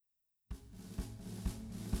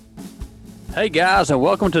Hey guys, and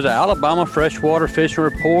welcome to the Alabama Freshwater Fishing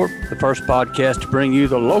Report, the first podcast to bring you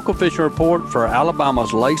the local fishing report for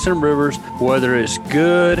Alabama's lakes and rivers, whether it's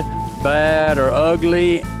good, bad, or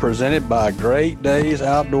ugly, presented by Great Days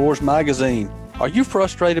Outdoors magazine. Are you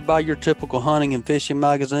frustrated by your typical hunting and fishing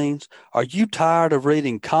magazines? Are you tired of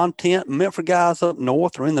reading content meant for guys up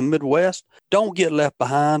north or in the Midwest? Don't get left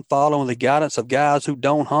behind following the guidance of guys who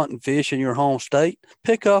don't hunt and fish in your home state.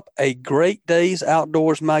 Pick up a Great Days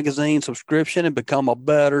Outdoors magazine subscription and become a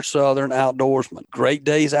better Southern outdoorsman. Great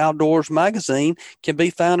Days Outdoors magazine can be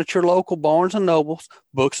found at your local Barnes & Nobles,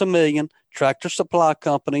 Books A Million, Tractor Supply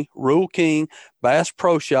Company, Rural King, Bass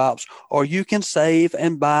Pro Shops, or you can save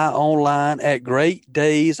and buy online at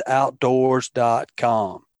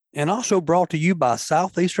greatdaysoutdoors.com. And also brought to you by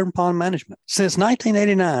Southeastern Pond Management. Since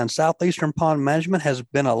 1989, Southeastern Pond Management has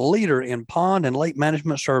been a leader in pond and lake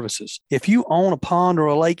management services. If you own a pond or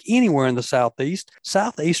a lake anywhere in the Southeast,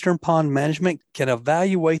 Southeastern Pond Management can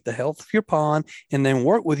evaluate the health of your pond and then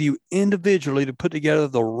work with you individually to put together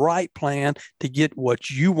the right plan to get what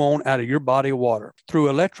you want out of your body of water. Through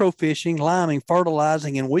electrofishing, liming,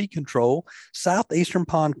 fertilizing, and weed control, Southeastern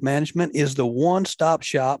Pond Management is the one-stop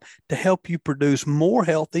shop to help you produce more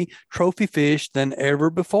healthy trophy fish than ever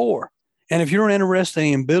before. And if you're interested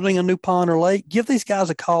in building a new pond or lake, give these guys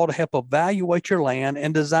a call to help evaluate your land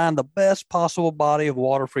and design the best possible body of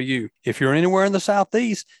water for you. If you're anywhere in the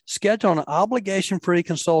Southeast, schedule an obligation-free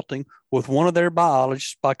consulting with one of their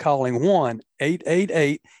biologists by calling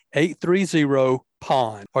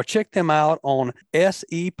 1-888-830-POND or check them out on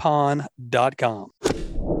sepond.com.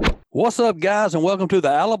 What's up, guys, and welcome to the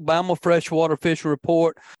Alabama Freshwater Fishing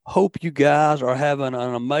Report. Hope you guys are having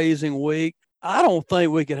an amazing week. I don't think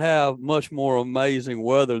we could have much more amazing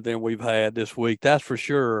weather than we've had this week. That's for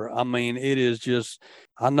sure. I mean, it is just,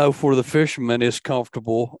 I know for the fishermen, it's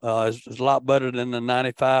comfortable. It's a lot better than the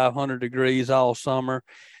 95, 100 degrees all summer.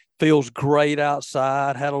 Feels great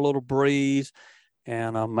outside, had a little breeze,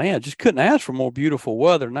 and man, just couldn't ask for more beautiful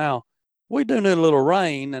weather. Now, we do need a little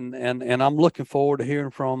rain, and I'm looking forward to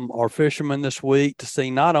hearing from our fishermen this week to see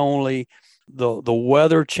not only the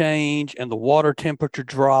weather change and the water temperature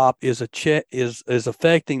drop is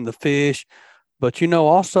affecting the fish, but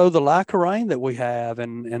also the lack of rain that we have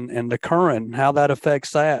and the current and how that affects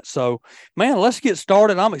that. So, man, let's get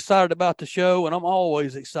started. I'm excited about the show, and I'm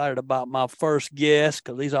always excited about my first guest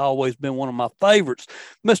because he's always been one of my favorites,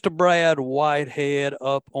 Mr. Brad Whitehead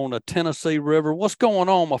up on the Tennessee River. What's going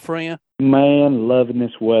on, my friend? Man, loving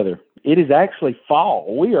this weather. It is actually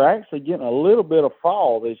fall. We are actually getting a little bit of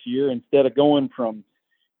fall this year instead of going from,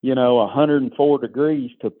 104 degrees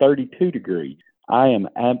to 32 degrees. I am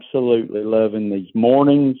absolutely loving these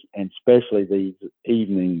mornings and especially these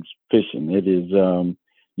evenings fishing. It is,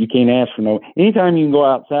 you can't ask for anytime you can go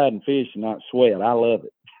outside and fish and not sweat. I love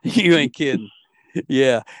it. You ain't kidding.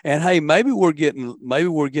 Yeah. And hey, maybe we're getting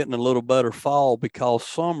a little better fall because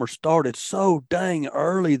summer started so dang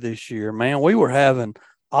early this year, man. We were having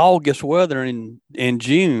August weather in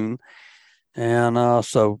June. And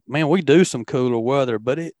so, man, we do some cooler weather,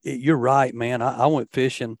 but you're right, man. I went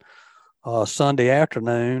fishing Sunday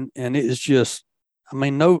afternoon, and it is just,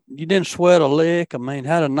 you didn't sweat a lick.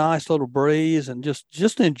 Had a nice little breeze and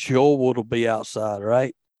just enjoyable to be outside,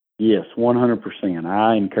 right? Yes, 100%.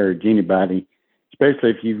 I encourage anybody,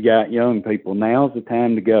 especially if you've got young people, now's the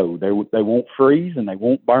time to go. They won't freeze and they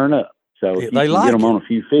won't burn up. So if you can get them on a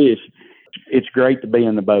few fish, it's great to be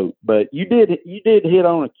in the boat. But you did hit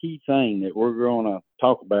on a key thing that we're going to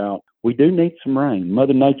talk about. We do need some rain.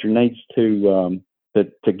 Mother Nature needs to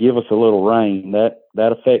give us a little rain. That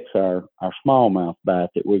affects our smallmouth bite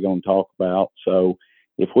that we're going to talk about. So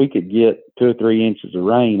if we could get 2 or 3 inches of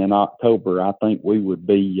rain in October, I think we would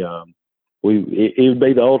be it would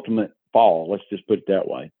be the ultimate fall. Let's just put it that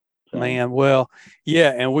way. So. Man, well,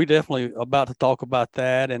 yeah, and we definitely about to talk about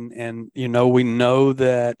that, and we know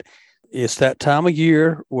that it's that time of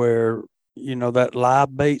year where that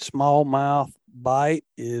live bait smallmouth bite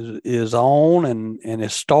is on and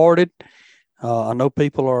it's started. I know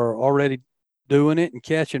people are already doing it and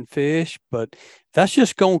catching fish, but that's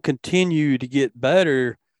just going to continue to get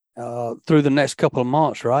better through the next couple of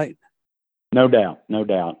months, right? No doubt.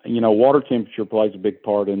 Water temperature plays a big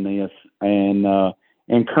part in this, and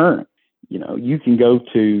current. You can go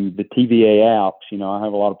to the TVA apps. I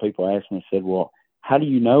have a lot of people ask me, said, well, how do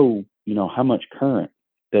you know how much current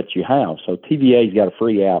that you have? So TVA's got a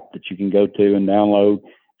free app that you can go to and download.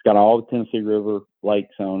 It's got all the Tennessee River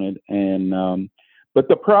lakes on it. And but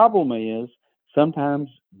the problem is sometimes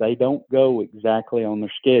they don't go exactly on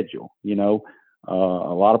their schedule. A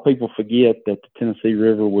lot of people forget that the Tennessee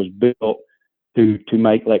River was built to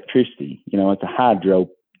make electricity. It's a hydro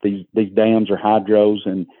these dams are hydros,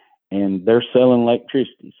 and they're selling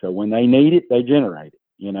electricity. So when they need it, they generate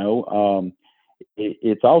it.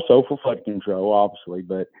 It's also for flood control, obviously,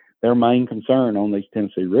 but their main concern on these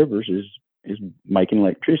Tennessee rivers is making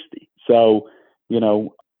electricity. So,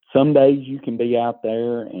 some days you can be out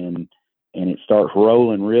there and it starts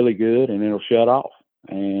rolling really good and it'll shut off.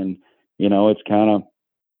 And, it's kind of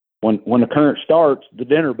when the current starts, the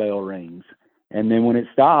dinner bell rings. And then when it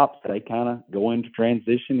stops, they kind of go into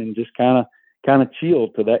transition and just kind of chill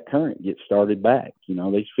till that current gets started back.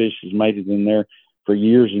 These fish has made it in there for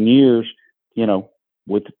years and years,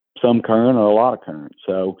 with some current or a lot of current.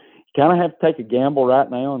 So you kind of have to take a gamble right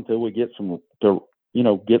now until we get some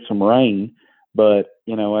rain. But,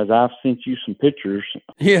 as I've sent you some pictures,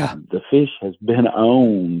 the fish has been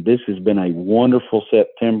on. This has been a wonderful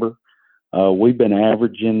September. We've been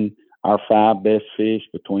averaging our 5 best fish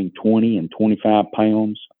between 20 and 25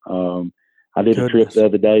 pounds. I did a trip the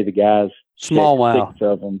other day. The guys smallmouth, 6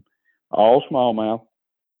 of them, all smallmouth.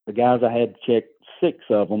 The guys I had to check 6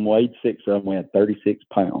 of them, weighed 6 of them. We had 36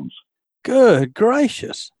 pounds. Good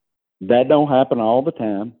gracious. That don't happen all the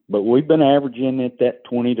time, but we've been averaging at that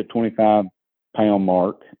 20 to 25 pound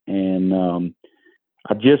mark. And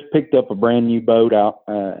I just picked up a brand new boat out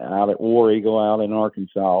at War Eagle out in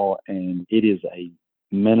Arkansas, and it is a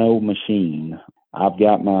minnow machine. I've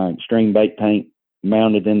got my extreme bait tank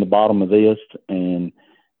mounted in the bottom of this, and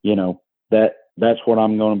that's what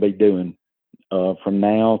I'm going to be doing from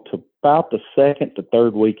now to about the 2nd to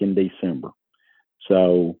 3rd week in December.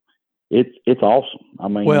 So it's awesome. I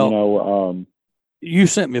mean, you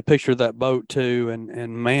sent me a picture of that boat too,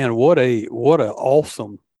 and man, what an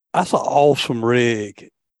awesome. That's an awesome rig.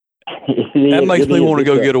 That makes me want to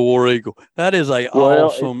go get a War Eagle. That is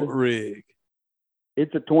awesome rig.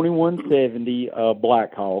 It's a 2170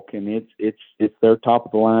 Black Hawk, and it's their top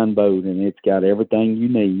of the line boat, and it's got everything you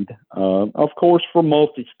need. Of course, for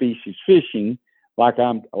multi-species fishing, like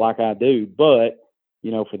I do, but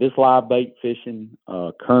for this live bait fishing,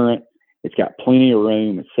 current, it's got plenty of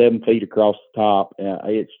room. It's 7 feet across the top.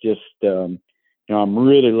 It's just, I'm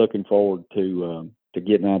really looking forward to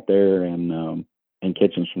getting out there and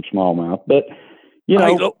catching some smallmouth. But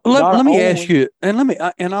let me ask you, and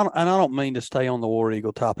I don't mean to stay on the War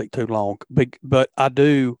Eagle topic too long, but I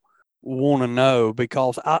do want to know,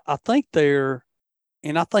 because I think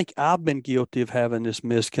and I think I've been guilty of having this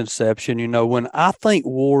misconception. When I think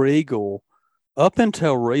War Eagle, up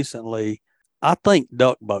until recently, I think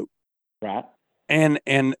duck boat. Right.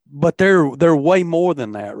 But they're way more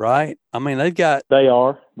than that, right? I mean, they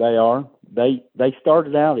are. They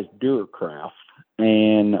started out as Duracraft,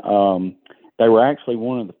 and they were actually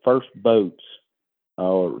one of the first boats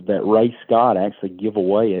that Ray Scott actually give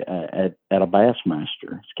away at a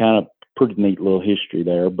Bassmaster. It's kind of pretty neat little history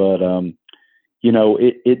there, but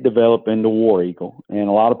it developed into War Eagle, and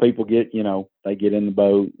a lot of people they get in the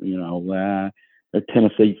boat, they're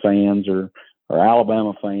Tennessee fans or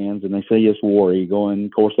Alabama fans, and they see us War Eagle, and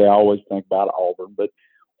of course they always think about Auburn. But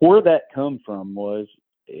where that come from was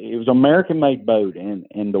it was an American-made boat,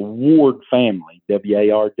 and the Ward family,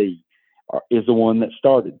 W-A-R-D, is the one that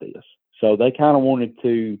started this. So they kind of wanted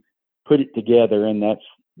to put it together, and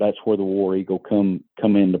that's where the War Eagle come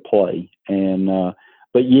into play. And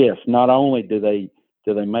but yes, not only do they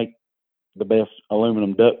make the best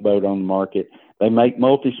aluminum duck boat on the market, they make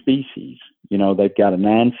multi-species. They've got a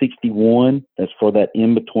 961 that's for that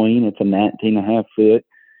in between. It's a 19.5 foot.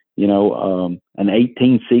 An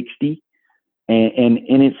 1860, and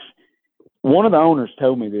it's one of the owners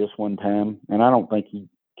told me this one time, and I don't think he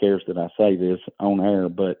cares that I say this on air,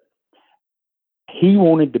 but he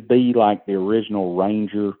wanted to be like the original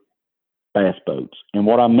Ranger bass boats. And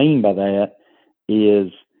what I mean by that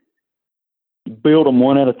is build them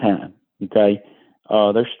one at a time. Okay.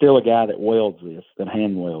 There's still a guy that welds this, that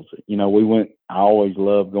hand welds it. I always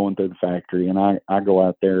love going through the factory, and I go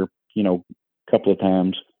out there, a couple of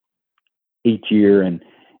times each year, and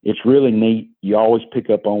it's really neat. You always pick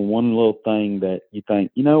up on one little thing that you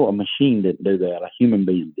think, a machine didn't do that. A human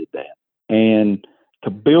being did that. And to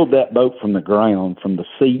build that boat from the ground, from the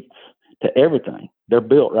seats to everything, they're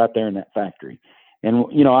built right there in that factory. And,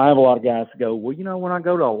 I have a lot of guys that go, well, when I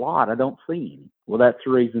go to a lot, I don't see any. Well, that's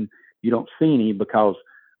the reason you don't see any, because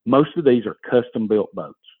most of these are custom built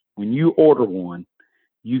boats. When you order one,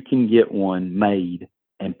 you can get one made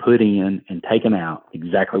and put in and taken out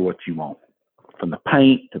exactly what you want, from the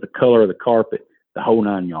paint to the color of the carpet, the whole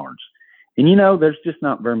 9 yards. And there's just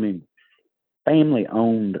not very many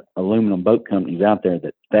family-owned aluminum boat companies out there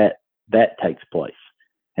that takes place,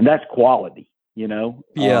 and that's quality.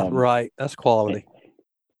 Yeah, right. That's quality.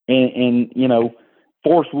 And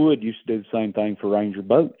Forrest Wood used to do the same thing for Ranger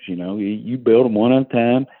boats. You build them one at a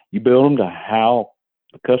time. You build them to how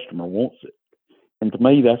the customer wants it. And to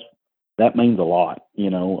me, that means a lot.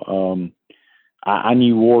 I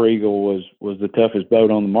knew War Eagle was the toughest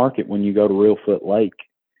boat on the market when you go to Reelfoot Lake,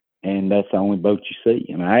 and that's the only boat you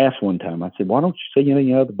see. And I asked one time, I said, "Why don't you see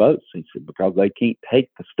any other boats?" He said, "Because they can't take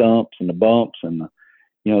the stumps and the bumps and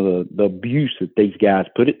the abuse that these guys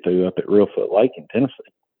put it through up at Reelfoot Lake in Tennessee."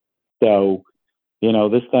 So,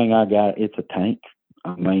 this thing I got, it's a tank.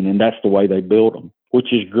 I mean, and that's the way they build them,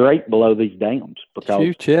 which is great below these dams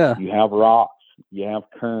because you have rocks, you have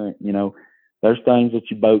current, there's things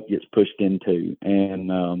that your boat gets pushed into.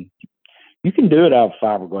 And you can do it out of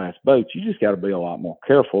fiberglass boats. You just got to be a lot more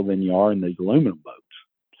careful than you are in these aluminum boats.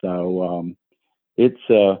 So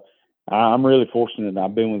I'm really fortunate.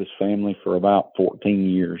 I've been with this family for about 14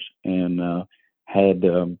 years and had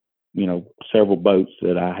several boats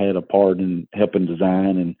that I had a part in helping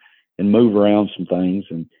design and move around some things.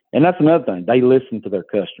 And that's another thing. They listen to their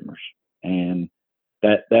customers, and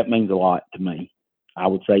that means a lot to me. I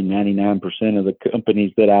would say 99% of the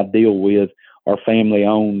companies that I deal with are family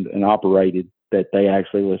owned and operated, that they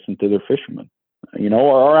actually listen to their fishermen,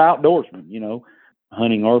 or outdoorsmen,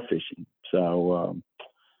 hunting or fishing. So,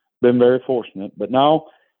 been very fortunate. But no,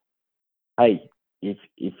 hey, if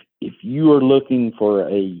you are looking for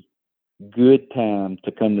a good time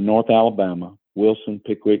to come to North Alabama, Wilson,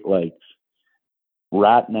 Pickwick Lakes,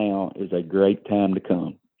 right now is a great time to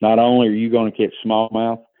come. Not only are you going to catch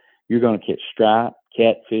smallmouth, you're going to catch stripe,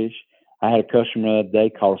 catfish. I had a customer the other day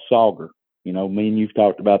called a sauger. Me and you've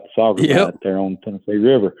talked about the sauger out there on the Tennessee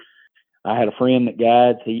River. I had a friend that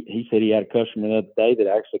guides. He said he had a customer the other day that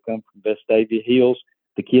actually come from Vestavia Hills.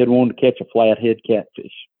 The kid wanted to catch a flathead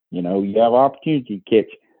catfish. You have opportunity to catch.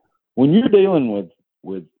 When you're dealing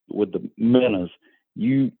with the minnows,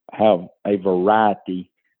 you have a variety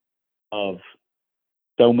of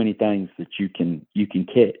so many things that you can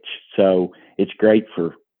catch. So it's great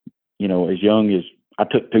for, as young as I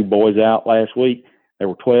took two boys out last week. They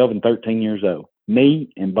were 12 and 13 years old,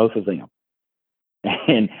 me and both of them.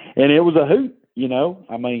 And it was a hoot,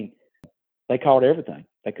 I mean, they caught everything.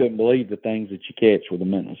 They couldn't believe the things that you catch with the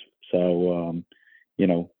minnows. So, if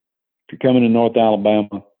you're coming to North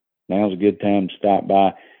Alabama, now's a good time to stop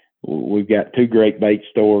by. We've got two great bait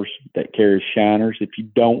stores that carry shiners. If you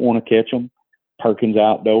don't want to catch them, Perkins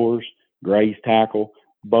Outdoors, Gray's Tackle,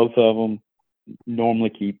 both of them normally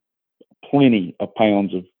keep plenty of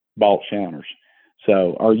pounds of bought shiners.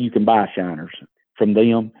 So, or you can buy shiners from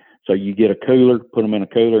them. So you get a cooler, put them in a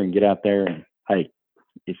cooler, and get out there. And hey,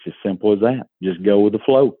 it's as simple as that. Just go with the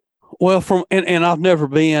flow. Well, and I've never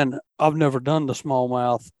done the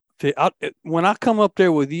smallmouth. When I come up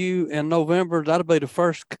there with you in November, that'll be the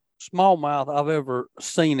first smallmouth I've ever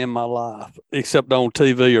seen in my life, except on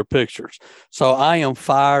TV or pictures. So I am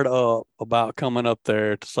fired up about coming up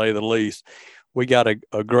there, to say the least. We got a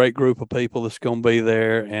great group of people that's going to be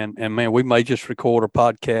there, and man, we may just record a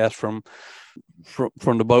podcast from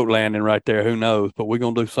the boat landing right there. Who knows? But we're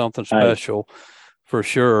going to do something special for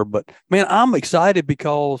sure. But man, I'm excited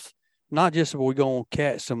because not just are we going to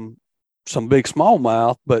catch some big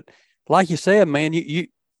smallmouth, but like you said, man,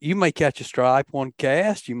 you may catch a stripe one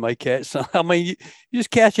cast. You may catch some. I mean, you just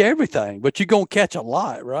catch everything, but you're going to catch a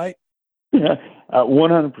lot, right?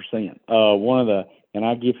 100%. And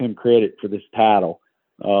I give him credit for this title.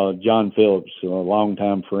 John Phillips, a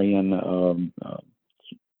longtime friend,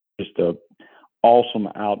 just a awesome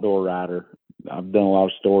outdoor rider. I've done a lot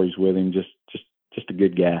of stories with him. Just a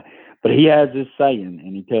good guy. But he has this saying,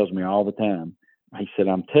 and he tells me all the time. He said,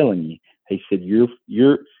 "I'm telling you." He said, "Your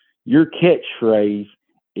catchphrase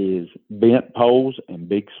is bent poles and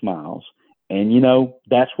big smiles." And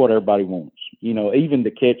that's what everybody wants. Even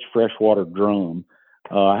to catch freshwater drum.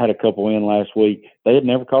 I had a couple in last week. They had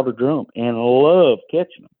never caught a drum and love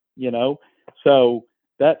catching them. So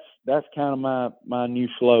that's kind of my new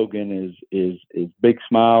slogan is big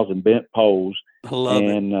smiles and bent poles. I love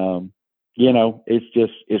it.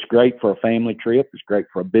 It's great for a family trip. It's great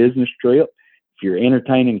for a business trip. If you're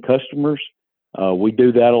entertaining customers, we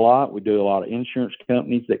do that a lot. We do a lot of insurance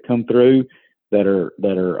companies that come through that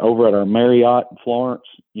are over at our Marriott in Florence.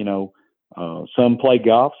 Some play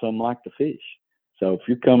golf, some like to fish. So if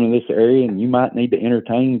you're coming to this area and you might need to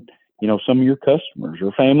entertain, some of your customers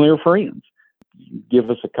or family or friends,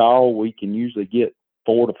 give us a call. We can usually get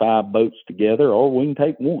 4 to 5 boats together, or we can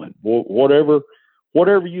take one. Whatever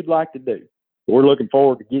you'd like to do. We're looking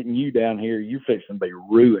forward to getting you down here. You're fixing to be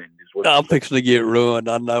ruined. I'm fixing to get ruined.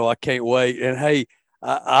 I know. I can't wait. And hey,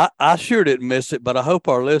 I sure didn't miss it, but I hope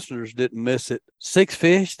our listeners didn't miss it. 6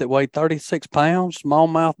 fish that weigh 36 pounds,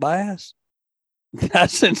 smallmouth bass.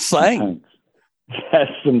 That's insane.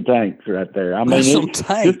 That's some tanks right there. I mean, it's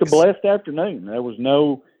just a blessed afternoon. There was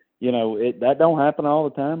no, that don't happen all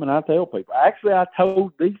the time. And I tell people, actually, I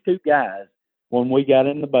told these two guys when we got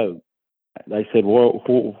in the boat, they said, well,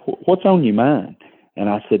 what's on your mind? And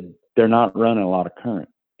I said, they're not running a lot of current.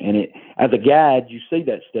 And as a guide, you see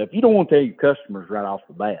that stuff. You don't want to tell your customers right off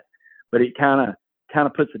the bat, but it kind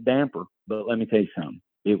of puts a damper. But let me tell you something.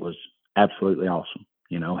 It was absolutely awesome.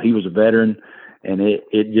 He was a veteran, and it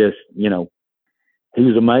just, he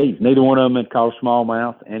was amazed. Neither one of them had caught a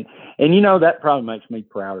smallmouth. And that probably makes me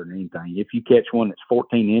prouder than anything. If you catch one that's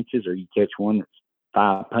 14 inches or you catch one that's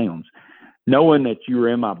 5 pounds, knowing that you were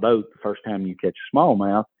in my boat the first time you catch a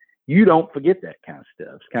smallmouth, you don't forget that kind of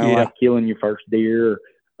stuff. It's kind of like killing your first deer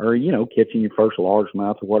or catching your first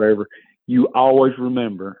largemouth or whatever. You always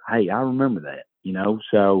remember, hey, I remember that,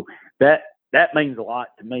 So that means a lot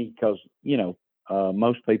to me because,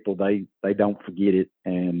 most people, they don't forget it.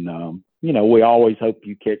 And, we always hope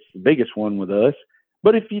you catch the biggest one with us.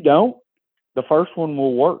 But if you don't, the first one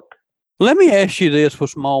will work. Let me ask you this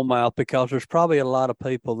with smallmouth, because there's probably a lot of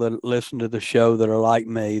people that listen to the show that are like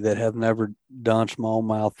me that have never done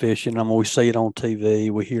smallmouth fishing. I mean, we see it on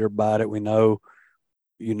TV, we hear about it, we know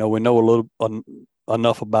a little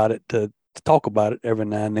enough about it to talk about it every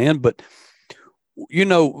now and then. But when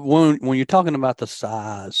you're talking about the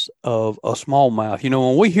size of a smallmouth,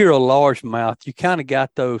 when we hear a largemouth, you kind of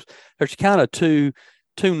got those. There's kind of two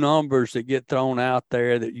numbers that get thrown out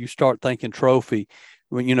there that you start thinking trophy.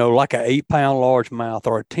 When like an 8-pound largemouth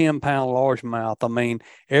or a 10-pound largemouth. I mean,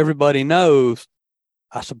 everybody knows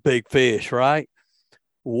that's a big fish, right?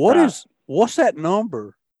 What's that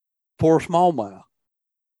number for a smallmouth?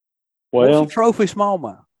 Well, what's a trophy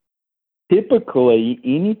smallmouth? Typically,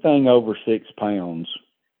 anything over 6 pounds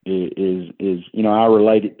is I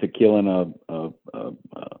relate it to killing a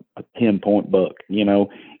 10-point buck.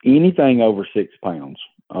 Anything over 6 pounds.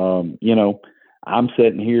 I'm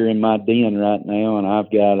sitting here in my den right now, and I've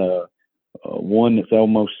got a one that's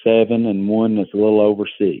almost 7 and one that's a little over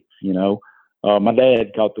 6. My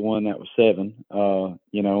dad caught the one that was 7.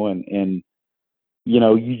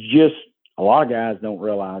 You just, a lot of guys don't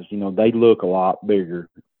realize, they look a lot bigger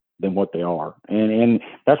than what they are, and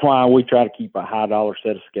that's why we try to keep a high dollar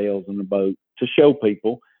set of scales in the boat to show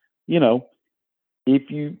people, if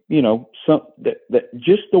that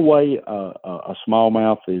just the way a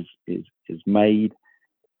smallmouth is made,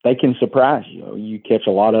 they can surprise you. You catch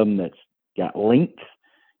a lot of them that's got length.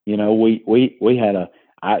 We had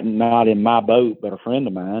not in my boat, but a friend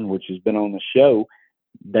of mine, which has been on the show,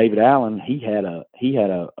 David Allen. He had a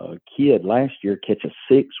kid last year catch a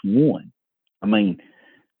 6'1". I mean,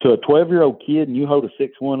 to a 12-year-old kid, and you hold a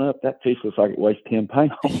 6'1" up, that fish looks like it weighs 10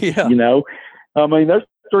 pounds. Yeah. I mean, there's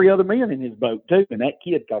 3 other men in his boat too, and that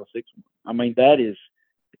kid caught a 6'1". I mean,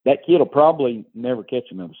 that kid will probably never catch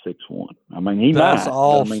another 6'1". I mean, he That's might.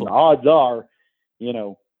 awesome. I mean, the odds are,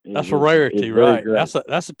 that's a rarity, right? Great.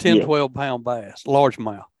 That's a 10, 12-pound bass,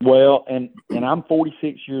 largemouth. Well, and I'm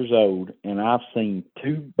 46 years old, and I've seen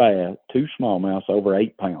 2 smallmouths over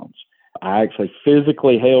 8 pounds. I actually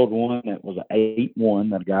physically held one that was an 8'1"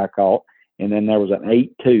 that a guy caught, and then there was an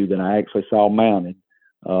 8'2" that I actually saw mounted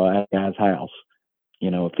at a guy's house.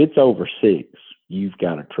 If it's over 6, you've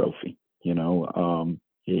got a trophy. It's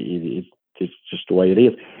just the way it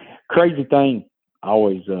is. Crazy thing, I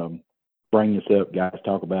always bring this up, guys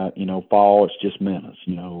talk about, fall, it's just minnows,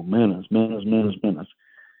 minnows.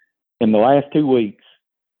 In the last 2 weeks,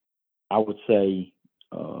 I would say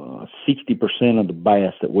 60% of the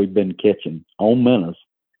bass that we've been catching on minnows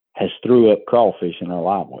has threw up crawfish in our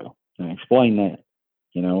live well. Now, explain that.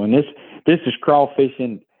 And this is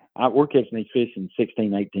crawfishing. We're catching these fish in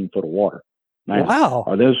 16, 18 foot of water. Now, wow.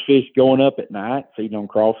 Are those fish going up at night, feeding on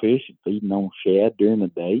crawfish and feeding on shad during the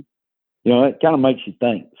day? It kind of makes you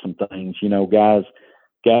think some things, guys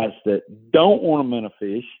that don't want to minnow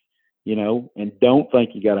fish, and don't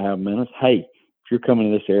think you got to have minnows. Hey, if you're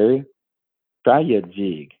coming to this area, try you a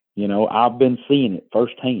jig. I've been seeing it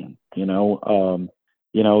firsthand. A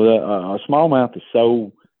smallmouth is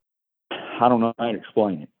so, I don't know how to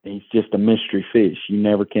explain it. He's just a mystery fish. You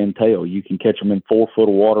never can tell. You can catch them in 4 foot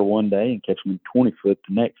of water one day and catch them in 20 foot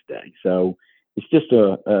the next day. So it's just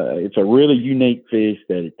it's a really unique fish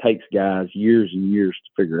that it takes guys years and years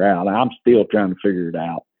to figure out. I'm still trying to figure it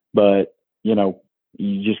out, but you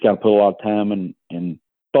just got to put a lot of time and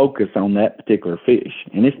focus on that particular fish.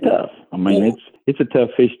 And it's tough. I mean, it's a tough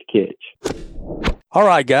fish to catch. All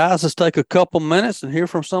right, guys, let's take a couple minutes and hear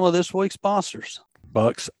from some of this week's sponsors.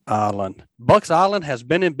 Bucks Island. Bucks Island has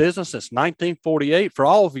been in business since 1948 for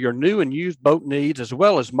all of your new and used boat needs, as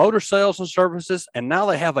well as motor sales and services, and now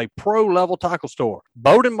they have a pro-level tackle store.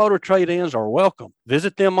 Boat and motor trade-ins are welcome.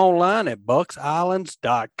 Visit them online at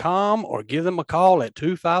bucksislands.com or give them a call at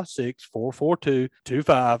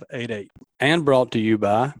 256-442-2588. And brought to you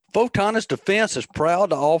by Photonus Defense is proud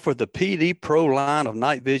to offer the PD Pro line of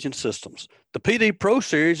night vision systems. The PD Pro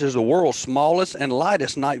series is the world's smallest and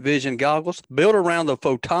lightest night vision goggles built around the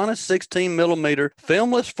Photonus 16mm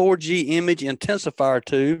filmless 4G image intensifier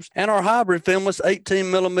tubes and our hybrid filmless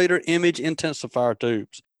 18mm image intensifier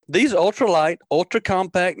tubes. These ultralight,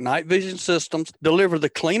 ultra-compact night vision systems deliver the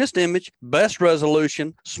cleanest image, best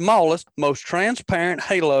resolution, smallest, most transparent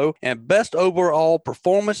halo, and best overall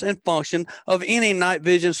performance and function of any night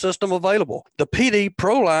vision system available. The PD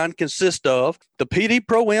Pro line consists of the PD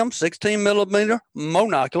Pro M 16mm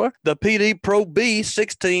monocular, the PD Pro B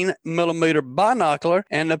 16mm binocular,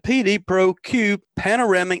 and the PD Pro Q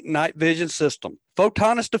panoramic night vision system.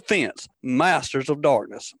 Photonus Defense, masters of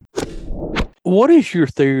darkness. What is your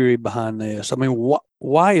theory behind this? I mean,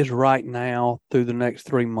 why is right now through the next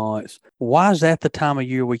 3 months, why is that the time of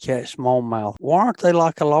year we catch smallmouth? Why aren't they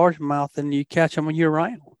like a largemouth and you catch them year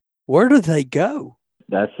round? Where do they go?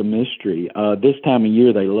 That's a mystery. This time of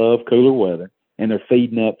year, they love cooler weather and they're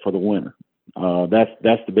feeding up for the winter.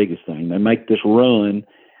 That's the biggest thing. They make this run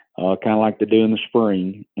kind of like they do in the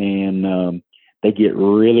spring, and they get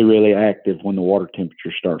really, really active when the water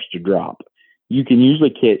temperature starts to drop. You can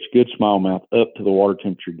usually catch good smallmouth up to the water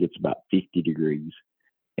temperature gets about 50 degrees,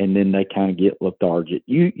 and then they kind of get lethargic.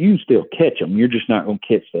 You can still catch them. You're just not going to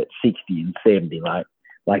catch that 60 and 70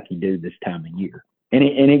 like you do this time of year. And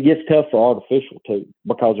it gets tough for artificial too,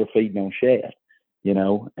 because they're feeding on shad,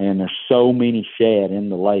 and there's so many shad in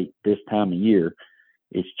the lake this time of year.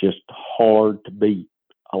 It's just hard to beat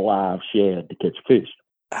a live shad to catch fish.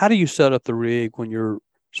 How do you set up the rig when you're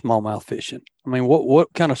smallmouth fishing? I mean,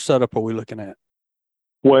 what kind of setup are we looking at?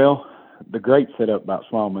 Well, the great setup about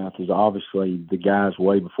smallmouth is obviously the guys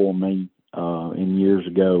way before me in years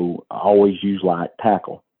ago always use light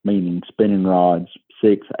tackle, meaning spinning rods,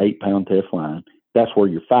 6-8 pound Teflon. That's where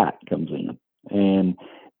your fight comes in. And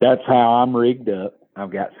that's how I'm rigged up.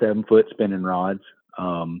 I've got 7-foot spinning rods,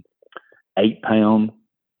 8 pound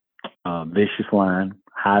vicious line,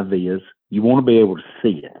 high vis. You want to be able to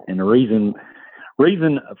see it. And the reason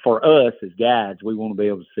for us as guides, we want to be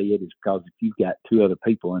able to see it is because if you've got 2 other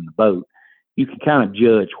people in the boat, you can kind of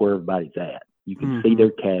judge where everybody's at. You can see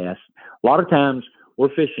their cast. A lot of times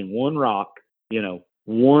we're fishing one rock,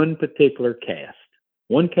 one particular cast,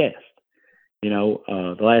 one cast.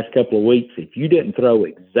 The last couple of weeks, if you didn't throw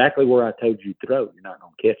exactly where I told you to throw, you're not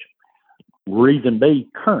going to catch them. Reason B,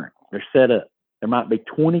 current. They're set up. There might be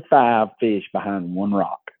 25 fish behind one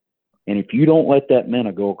rock. And if you don't let that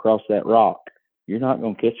minnow go across that rock, you're not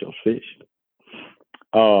going to catch those fish.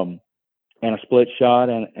 And a split shot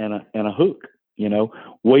and a hook.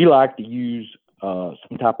 We like to use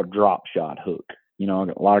some type of drop shot hook. A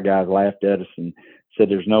lot of guys laughed at us and said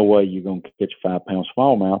there's no way you're going to catch a 5 pound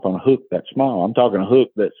smallmouth on a hook that small. I'm talking a hook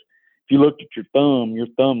that's, if you looked at your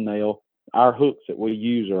thumbnail, our hooks that we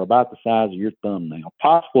use are about the size of your thumbnail,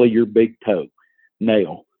 possibly your big toe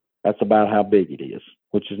nail. That's about how big it is,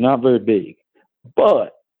 which is not very big.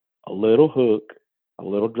 But a little hook, a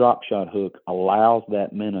little drop shot hook allows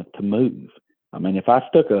that minnow to move. I mean, if I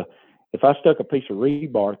stuck a piece of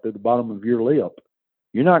rebar through the bottom of your lip,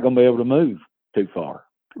 you're not going to be able to move too far.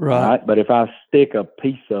 Right. But if I stick a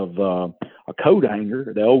piece of a coat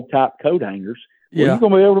hanger, the old type coat hangers, you're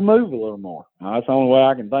going to be able to move a little more. That's the only way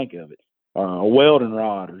I can think of it. A welding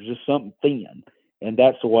rod or just something thin. And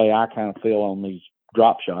that's the way I kind of feel on these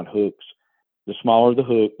drop shot hooks. The smaller the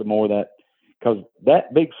hook, the more that, because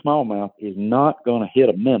that big smallmouth is not going to hit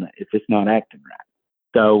a minnow if it's not acting right.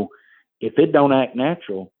 So if it don't act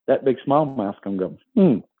natural, that big smallmouth's going to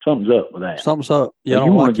go, something's up with that. Something's up. Yeah, so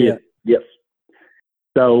you want to get, yes.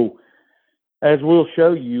 So as we'll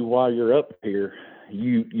show you while you're up here,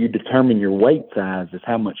 you determine your weight size is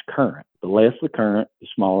how much current. The less the current, the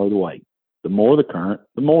smaller the weight. The more the current,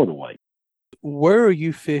 the more the weight. Where are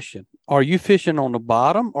you fishing? Are you fishing on the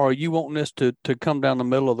bottom, or are you wanting this to come down the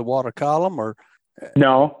middle of the water column? Or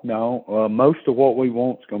No. Most of what we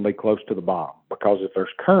want is going to be close to the bottom, because if there's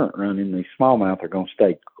current running, these smallmouth are going to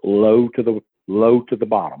stay low to the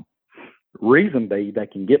bottom. Reason B, they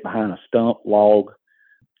can get behind a stump, log,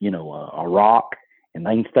 a rock, and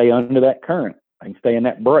they can stay under that current. They can stay in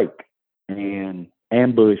that break and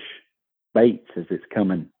ambush baits as it's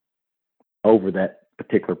coming over that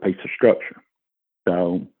particular piece of structure.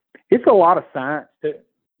 So it's a lot of science too.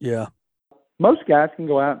 Yeah. most guys can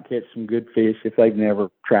go out and catch some good fish if they've never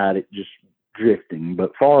tried it, just drifting.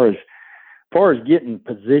 But far as getting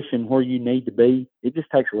position where you need to be, it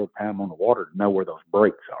just takes a little time on the water to know where those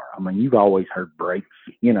breaks are. I mean, you've always heard breaks,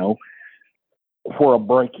 where a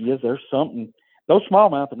break is. There's something. Those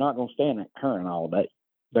smallmouth are not going to stay in that current all day.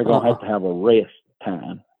 They're going to have a rest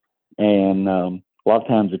time. And a lot of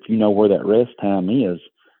times if you know where that rest time is,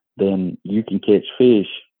 then you can catch fish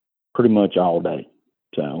pretty much all day.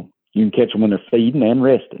 So you can catch them when they're feeding and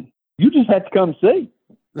resting. You just have to come see.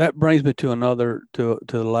 That brings me to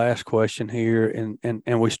the last question here.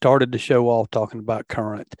 And we started the show off talking about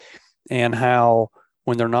current and how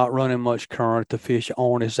when they're not running much current, the fish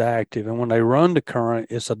aren't as active. And when they run the current,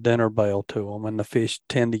 it's a dinner bell to them and the fish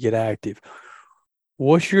tend to get active.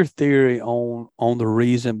 What's your theory on the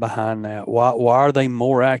reason behind that? Why are they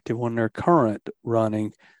more active when they're current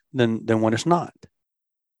running than when it's not?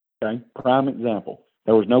 Okay, prime example.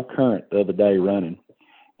 There was no current the other day running.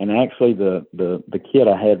 And actually the kid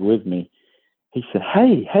I had with me, he said,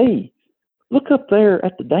 hey, look up there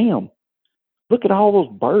at the dam. Look at all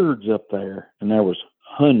those birds up there. And there was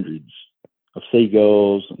hundreds of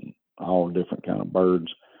seagulls and all different kind of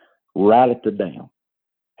birds right at the dam.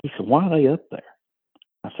 He said, why are they up there?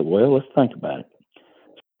 I said, well, let's think about it.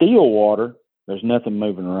 Still water, there's nothing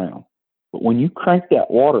moving around. But when you crank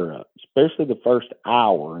that water up, especially the first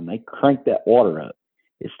hour, and they crank that water up,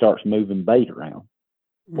 it starts moving bait around.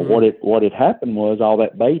 But what had happened was all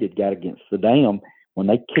that bait had got against the dam. When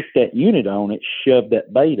they kicked that unit on, it shoved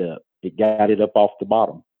that bait up. It got it up off the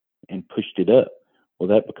bottom and pushed it up. Well,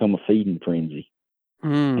 that become a feeding frenzy.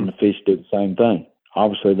 And the fish do the same thing.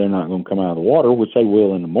 Obviously, they're not going to come out of the water, which they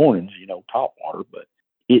will in the mornings, top water. But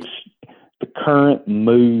it's the current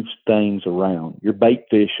moves things around. Your bait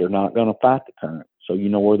fish are not going to fight the current. So you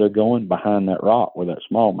know where they're going? Behind that rock where that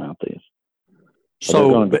smallmouth is.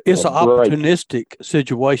 So it's an opportunistic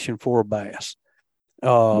situation for a bass.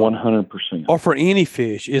 100%. Or for any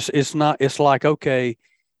fish. It's not. It's like, okay,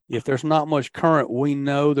 if there's not much current, we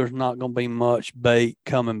know there's not going to be much bait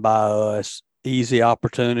coming by us, easy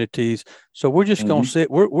opportunities. So we're just going to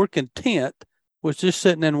sit. We're content with just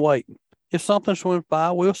sitting and waiting. If something swims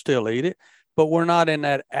by, we'll still eat it, but we're not in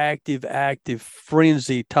that active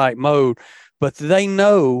frenzy type mode. But they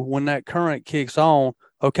know when that current kicks on,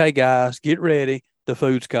 okay, guys, get ready. The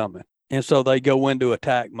food's coming. And so they go into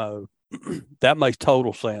attack mode. That makes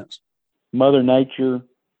total sense. Mother Nature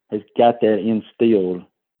has got that instilled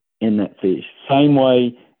in that fish. Same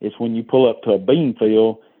way as when you pull up to a bean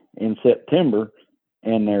field in September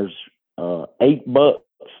and there's 8 bucks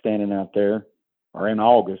standing out there, or in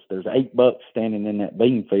August, there's 8 bucks standing in that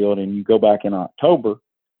bean field, and you go back in October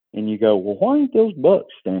and you go, well, why ain't those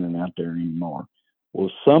bucks standing out there anymore?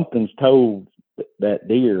 Well, something's told that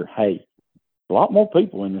deer, hey, a lot more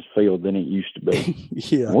people in this field than it used to be.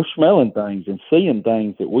 Yeah. We're smelling things and seeing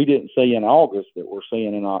things that we didn't see in August that we're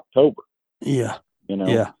seeing in October. Yeah.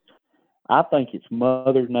 Yeah. I think it's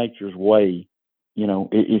Mother Nature's way.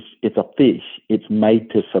 It's a fish. It's made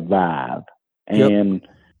to survive. And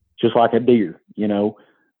just like a deer,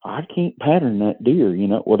 I can't pattern that deer,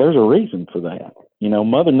 Well, there's a reason for that.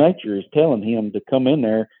 Mother Nature is telling him to come in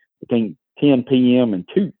there between 10 p.m. and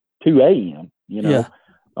 2 a.m.,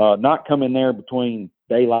 not come in there between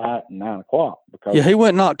daylight and 9 o'clock. Because he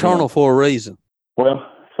went nocturnal for a reason. Well,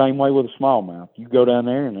 same way with a smallmouth. You go down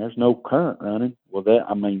there and there's no current running. Well,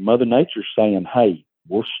 Mother Nature's saying, hey,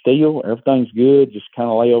 we're still, everything's good, just kind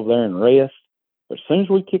of lay over there and rest. But as soon as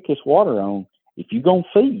we kick this water on, if you're going to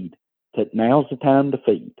feed, now's the time to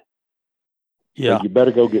feed. Yeah. So you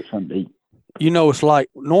better go get something to eat. It's like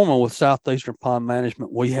normal with Southeastern Pond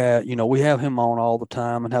Management. We have him on all the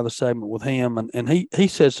time and have a segment with him. And he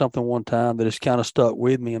said something one time that has kind of stuck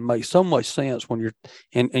with me and makes so much sense when you're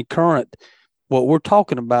in current. What we're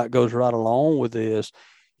talking about goes right along with this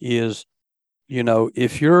is,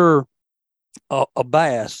 if you're a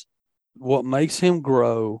bass, what makes him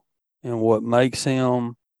grow and what makes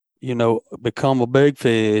him, become a big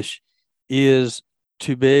fish is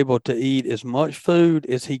to be able to eat as much food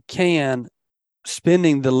as he can,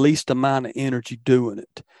 spending the least amount of energy doing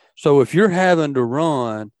it. So if you're having to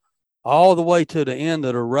run all the way to the end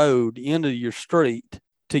of the road, the end of your street,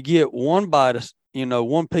 to get one bite of,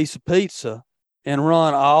 one piece of pizza and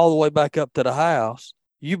run all the way back up to the house,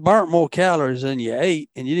 you burnt more calories than you ate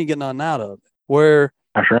and you didn't get nothing out of it. Where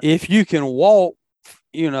if you can walk,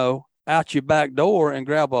 out your back door and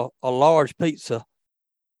grab a large pizza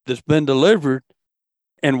that's been delivered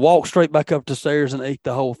and walk straight back up the stairs and eat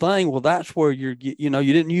the whole thing, well, that's where you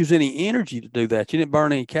didn't use any energy to do that. You didn't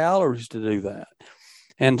burn any calories to do that.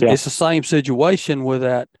 And it's the same situation with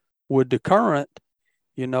the current.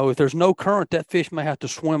 If there's no current, that fish may have to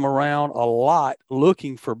swim around a lot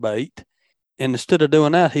looking for bait. And instead of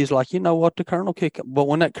doing that, he's like, you know what, the current will kick. But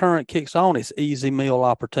when that current kicks on, it's easy meal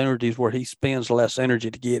opportunities where he spends less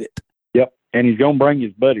energy to get it. Yep. And he's going to bring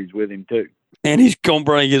his buddies with him too. And he's going to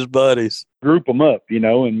bring his buddies. Group them up,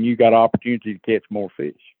 and you got opportunity to catch more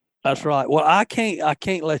fish. That's right. Well, I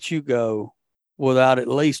can't let you go without at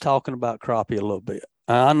least talking about crappie a little bit.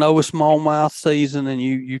 I know it's smallmouth season, and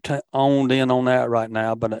you owned in on that right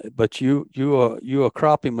now, but you a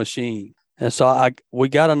crappie machine, and so we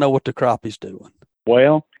got to know what the crappie's doing.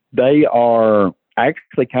 Well, they are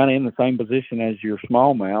actually kind of in the same position as your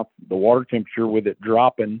smallmouth. The water temperature with it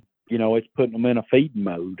dropping, it's putting them in a feeding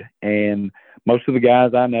mode, and most of the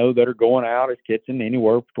guys I know that are going out is catching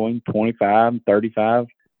anywhere between 25 and 35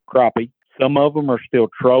 crappie. Some of them are still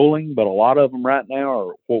trolling, but a lot of them right now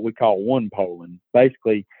are what we call one poling,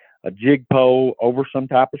 basically a jig pole over some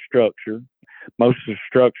type of structure. Most of the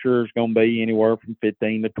structure is going to be anywhere from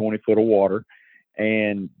 15 to 20 foot of water,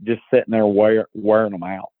 and just sitting there wearing them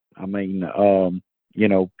out. I mean, the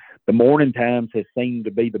morning times has seemed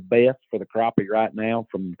to be the best for the crappie right now,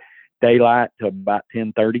 from daylight to about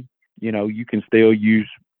 10:30. You can still use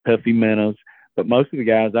puffy minnows, but most of the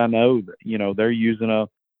guys I know, they're using a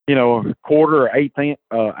quarter or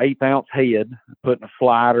eighth ounce head, putting a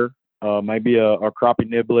slider, maybe a crappie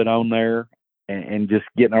niblet on there, and just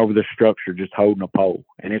getting over the structure, just holding a pole.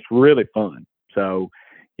 And it's really fun. So,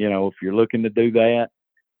 if you're looking to do that,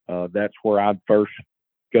 that's where I'd first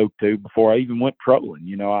go to before I even went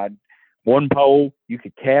trolling. I'd one pole, you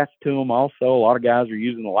could cast to them also. A lot of guys are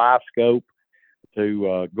using a live scope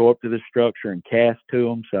to go up to the structure and cast to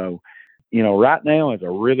them. So, right now is a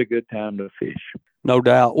really good time to fish. No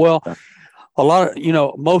doubt. Well, a lot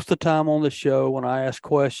of, most of the time on the show, when I ask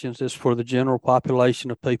questions, it's for the general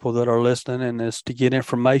population of people that are listening, and it's to get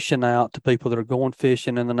information out to people that are going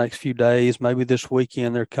fishing in the next few days. Maybe this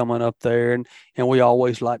weekend they're coming up there, and we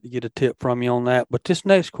always like to get a tip from you on that. But this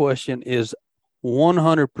next question is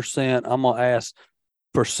 100% I'm going to ask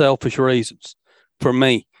for selfish reasons for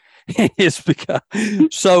me. It's because,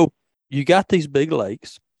 so you got these big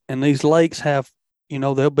lakes, and these lakes have,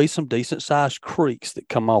 there'll be some decent sized creeks that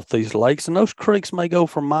come off these lakes, and those creeks may go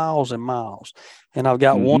for miles and miles. And I've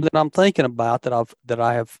got one that I'm thinking about that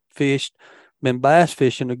I have fished, been bass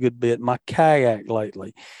fishing a good bit in my kayak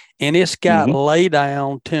lately, and it's got lay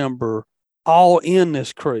down timber all in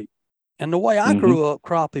this creek. And the way I grew up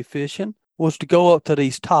crappie fishing was to go up to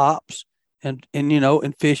these tops and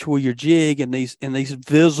fish with your jig in these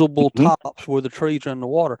visible tops where the trees are in the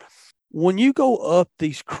water. When you go up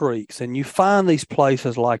these creeks and you find these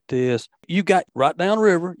places like this, you got right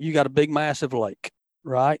downriver, you got a big, massive lake,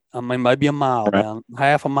 right? I mean, maybe a mile down,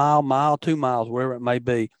 half a mile, 2 miles, wherever it may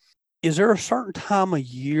be. Is there a certain time of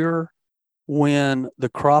year when the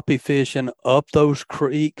crappie fishing up those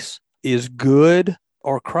creeks is good,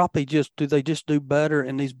 or crappie do they just do better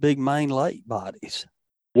in these big main lake bodies?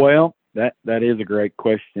 Well, that is a great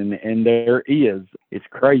question, and there is. It's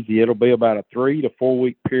crazy. It'll be about a 3 to 4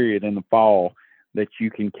 week period in the fall that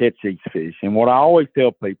you can catch these fish. And what I always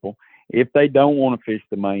tell people, if they don't want to fish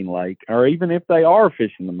the main lake, or even if they are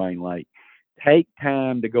fishing the main lake, take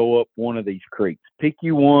time to go up one of these creeks. Pick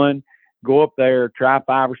you one, go up there, try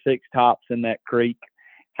 5 or 6 tops in that creek.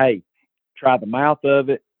 Hey, try the mouth of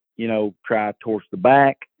it, try towards the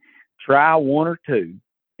back, try 1 or 2.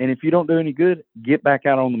 And if you don't do any good, get back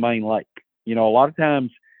out on the main lake. A lot of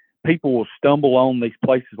times people will stumble on these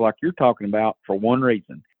places like you're talking about for one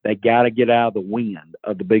reason. They got to get out of the wind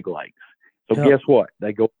of the big lakes. So guess what?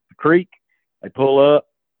 They go to the creek, they pull up,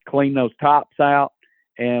 clean those tops out,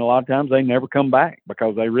 and a lot of times they never come back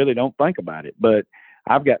because they really don't think about it. But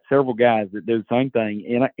I've got several guys that do the same thing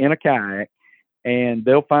in a kayak, and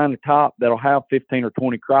they'll find a top that'll have 15 or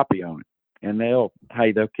 20 crappie on it. And they'll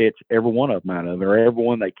catch every one of them out of it, or every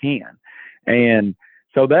one they can. And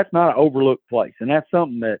so that's not an overlooked place. And that's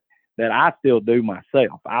something that I still do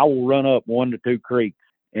myself. I will run up 1 to 2 creeks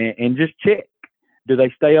and just check. Do they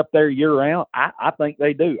stay up there year round? I think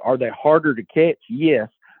they do. Are they harder to catch? Yes,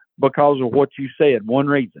 because of what you said. One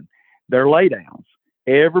reason, they're laydowns.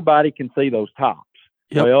 Everybody can see those tops.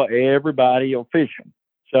 Yep. Well, everybody will fish them.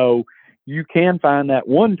 So you can find that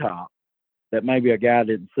one top that maybe a guy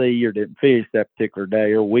didn't see or didn't fish that particular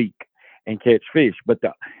day or week and catch fish. But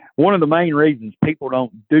one of the main reasons people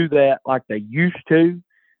don't do that like they used to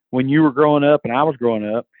when you were growing up and I was growing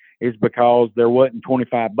up is because there wasn't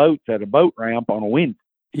 25 boats at a boat ramp on a Wednesday.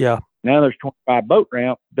 Yeah. Now there's 25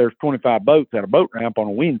 boats at a boat ramp on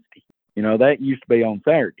a Wednesday. That used to be on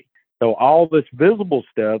Saturday. So all this visible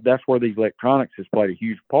stuff, that's where these electronics has played a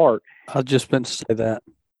huge part. I've just been to say that.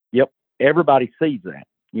 Yep. Everybody sees that.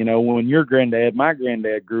 You know, when my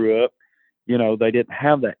granddad grew up, you know, they didn't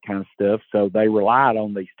have that kind of stuff, so they relied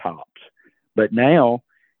on these tops. But now,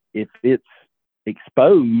 if it's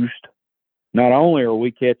exposed, not only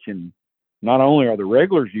are the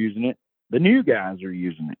regulars using it, the new guys are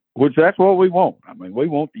using it, which that's what we want. I mean, we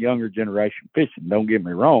want the younger generation fishing, don't get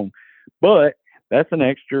me wrong, but that's an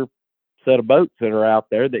extra set of boats that are out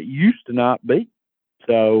there that used to not be.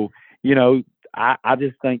 So, you know, I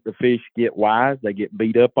just think the fish get wise. They get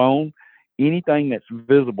beat up on. Anything that's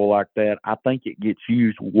visible like that, I think it gets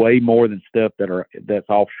used way more than stuff that's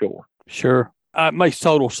offshore. Sure. It makes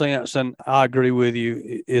total sense, and I agree with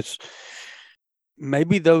you. It's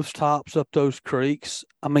maybe those tops up those creeks.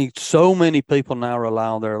 I mean, so many people now rely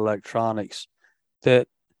on their electronics that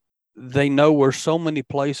they know where so many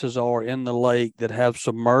places are in the lake that have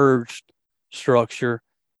submerged structure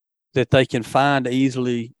that they can find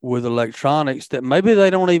easily with electronics, that maybe they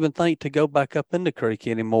don't even think to go back up in the creek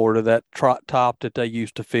anymore to that top that they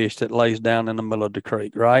used to fish that lays down in the middle of the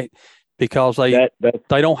creek, right? Because they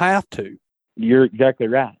don't have to. You're exactly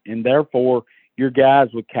right. And therefore, your guys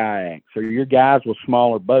with kayaks or your guys with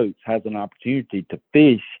smaller boats has an opportunity to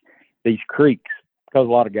fish these creeks, because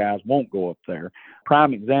a lot of guys won't go up there.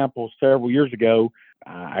 Prime example, several years ago,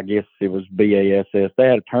 I guess it was BASS, they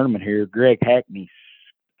had a tournament here. Greg Hackney,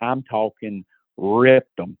 I'm talking,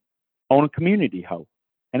 ripped them on a community hole.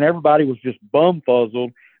 And everybody was just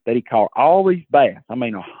bumfuzzled that he caught all these bass. I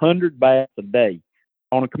mean, 100 bass a day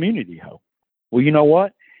on a community hole. Well, you know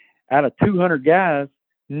what? Out of 200 guys,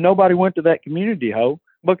 nobody went to that community hole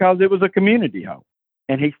because it was a community hole.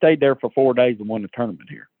 And he stayed there for 4 days and won the tournament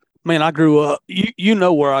here. Man, I grew up, you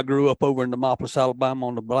know where I grew up, over in Demopolis, Alabama,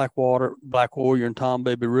 on the Black Warrior and Tom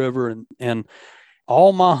Baby River. And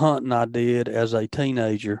all my hunting I did as a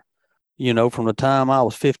teenager, you know, from the time I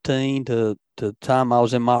was 15 to the time I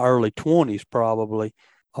was in my early 20s, probably,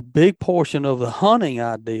 a big portion of the hunting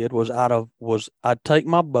I did was I'd take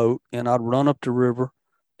my boat and I'd run up the river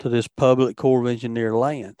to this public Corps of Engineer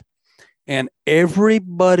land. And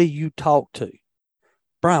everybody you talk to,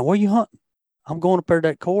 Brian, where you hunting? I'm going up there to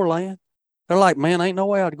that Corps land. They're like, man, ain't no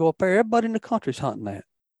way I'd go up there. Everybody in the country's hunting that.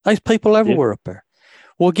 There's people everywhere up there.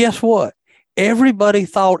 Well, guess what? Everybody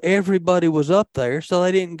thought everybody was up there, so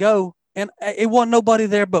they didn't go. And it wasn't nobody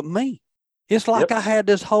there but me. It's like I had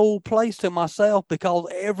this whole place to myself because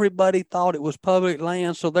everybody thought it was public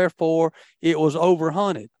land, so therefore it was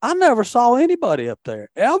overhunted. I never saw anybody up there,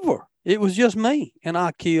 ever. It was just me, and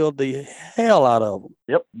I killed the hell out of them.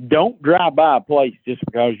 Yep. Don't drive by a place just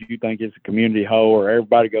because you think it's a community hole or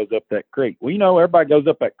everybody goes up that creek. Well, you know, everybody goes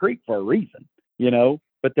up that creek for a reason, you know,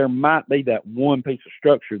 but there might be that one piece of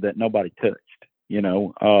structure that nobody touched. You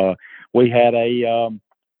know, we had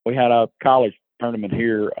a college tournament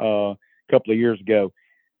here a couple of years ago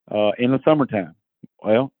in the summertime.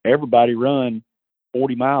 Well, everybody run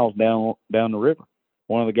 40 miles down the river.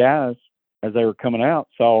 One of the guys, as they were coming out,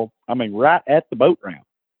 saw, I mean, right at the boat ramp,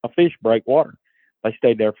 a fish break water. They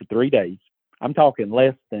stayed there for 3 days. I'm talking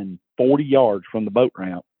less than 40 yards from the boat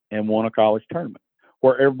ramp, and won a college tournament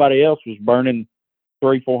where everybody else was burning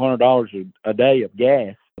 $300-400 a day of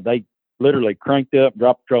gas. They literally cranked up,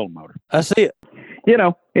 dropped the trolling motor. That's it. You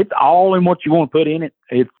know, it's all in what you want to put in it.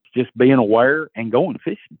 It's just being aware and going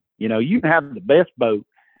fishing. You know, you can have the best boat,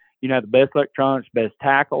 you can have the best electronics, best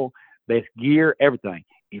tackle, best gear, everything.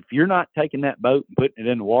 If you're not taking that boat and putting it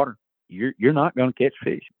in the water, you're not going to catch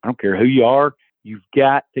fish. I don't care who you are. You've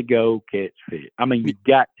got to go catch fish. I mean, you've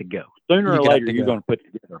got to go. Sooner or later, you're going to put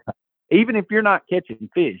it together. Even if you're not catching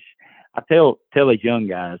fish, I tell these young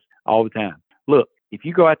guys all the time, look, if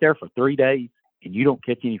you go out there for 3 days and you don't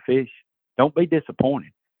catch any fish, don't be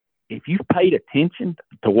disappointed. If you've paid attention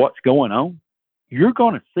to what's going on, you're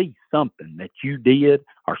going to see something that you did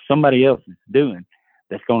or somebody else is doing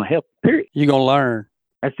that's going to help, period. You're going to learn.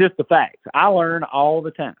 That's just the facts. I learn all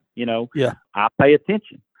the time, you know. Yeah. I pay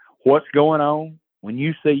attention. What's going on when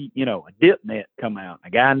you see, you know, a dip net come out, a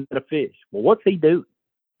guy net a fish. Well, what's he doing?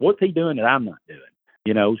 What's he doing that I'm not doing?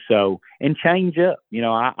 You know, so, and change up. You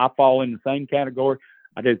know, I fall in the same category.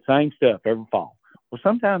 I do the same stuff every fall. Well,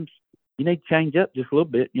 sometimes you need to change up just a little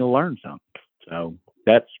bit and you'll learn something. So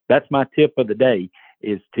that's my tip of the day,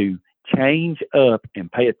 is to change up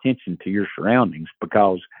and pay attention to your surroundings,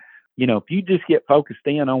 because, you know, if you just get focused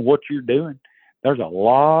in on what you're doing, there's a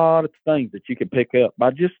lot of things that you can pick up by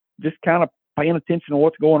just kind of paying attention to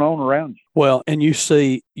what's going on around you. Well, and you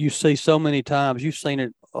see so many times, you've seen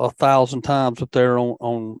it 1,000 times up there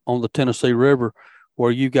on the Tennessee River,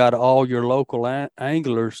 where you got all your local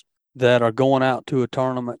anglers that are going out to a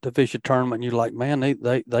tournament, to fish a tournament, and you're like, man,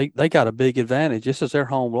 they got a big advantage. This is their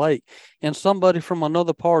home lake. And somebody from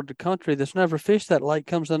another part of the country that's never fished that lake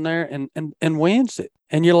comes in there and wins it.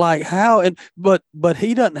 And you're like, how? And but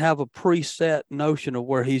he doesn't have a preset notion of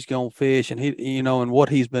where he's going to fish, and and what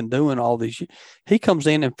he's been doing all these years. He comes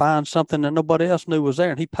in and finds something that nobody else knew was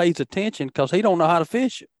there, and he pays attention because he don't know how to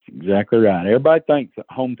fish it. Exactly right. Everybody thinks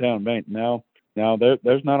hometown advantage. No,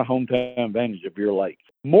 there's not a hometown advantage of your lake.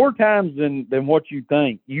 More times than what you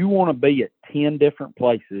think, you want to be at 10 different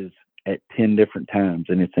places at 10 different times,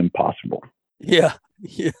 and it's impossible. Yeah.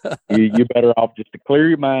 You're better off just to clear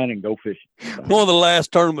your mind and go fishing. One of the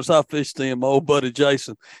last tournaments I fished in, my old buddy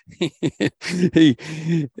Jason, we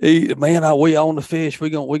own the fish. We're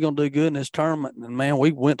gonna do good in this tournament. And man,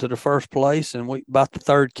 we went to the first place, and about the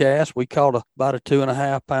third cast, we caught about a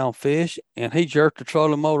 2.5 pound fish, and he jerked the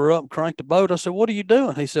trolling motor up and cranked the boat. I said, "What are you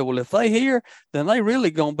doing?" He said, "Well, if they here, then they really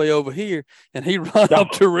gonna be over here." And he run up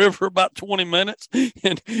to the river about 20 minutes,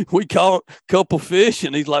 and we caught a couple fish,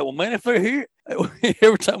 and he's like, "Well, man, if they're here."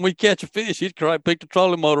 Every time we catch a fish, he'd pick the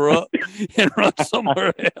trolling motor up and run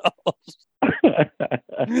somewhere else.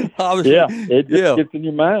 It just gets in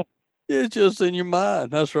your mind. It's just in your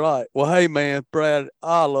mind. That's right. Well, hey, man, Brad,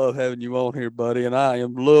 I love having you on here, buddy, and I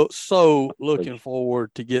am so looking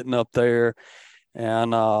forward to getting up there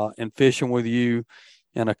and fishing with you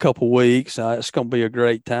in a couple weeks. It's going to be a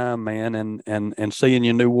great time, man, and seeing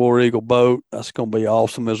your new War Eagle boat, that's going to be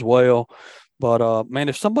awesome as well. But, man,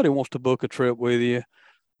 if somebody wants to book a trip with you,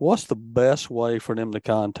 what's the best way for them to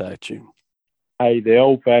contact you? Hey, the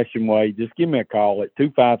old-fashioned way, just give me a call at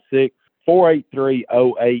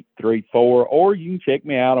 256-483-0834, or you can check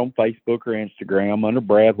me out on Facebook or Instagram under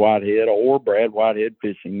Brad Whitehead or Brad Whitehead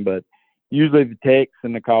Fishing. But usually the text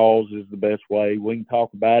and the calls is the best way. We can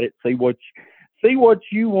talk about it, see what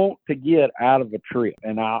you want to get out of a trip.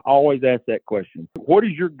 And I always ask that question. What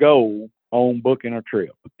is your goal on booking a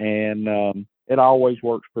trip? And it always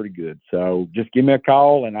works pretty good. So just give me a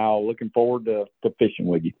call, and I'm looking forward to fishing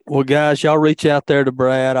with you. Well, guys, y'all reach out there to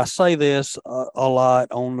Brad. I say this a lot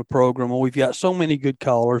on the program. We've got so many good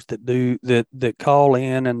callers that call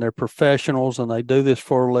in, and they're professionals, and they do this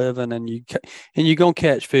for a living, and you're going to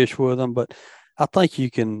catch fish with them. But I think you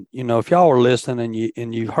can, if y'all are listening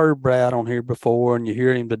and you've heard Brad on here before and you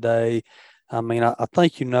hear him today, I mean, I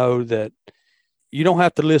think that you don't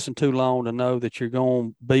have to listen too long to know that you're going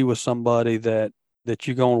to be with somebody that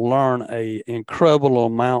you're going to learn an incredible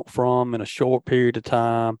amount from in a short period of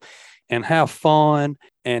time and have fun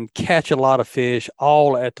and catch a lot of fish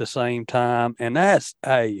all at the same time. And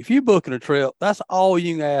if you're booking a trip, that's all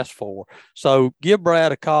you can ask for. So give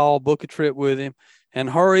Brad a call, book a trip with him, and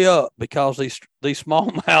hurry up because these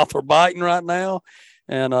smallmouth are biting right now.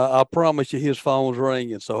 And I promise you his phone's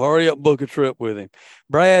ringing. So hurry up, book a trip with him.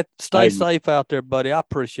 Brad, stay safe out there, buddy. I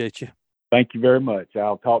appreciate you. Thank you very much.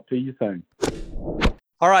 I'll talk to you soon.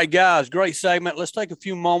 All right, guys, great segment. Let's take a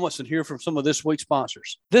few moments and hear from some of this week's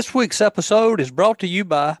sponsors. This week's episode is brought to you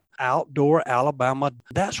by Outdoor Alabama.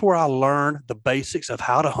 That's where I learned the basics of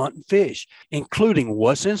how to hunt and fish, including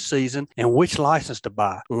what's in season and which license to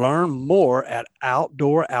buy. Learn more at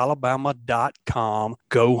outdooralabama.com.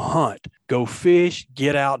 Go hunt, go fish,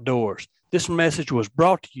 get outdoors. This message was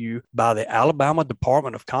brought to you by the Alabama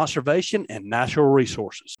Department of Conservation and Natural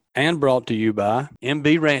Resources and brought to you by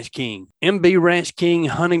MB Ranch King. MB Ranch King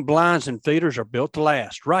hunting blinds and feeders are built to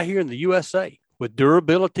last right here in the USA. With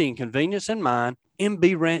durability and convenience in mind,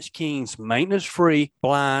 MB Ranch King's maintenance-free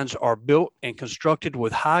blinds are built and constructed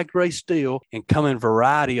with high-grade steel and come in a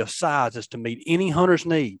variety of sizes to meet any hunter's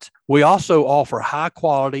needs. We also offer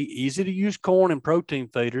high-quality, easy-to-use corn and protein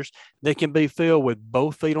feeders that can be filled with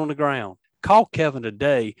both feet on the ground. Call Kevin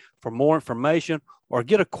today for more information or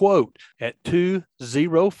get a quote at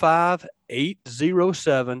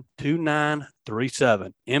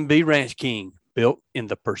 205-807-2937. MB Ranch King, built in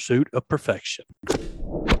the pursuit of perfection.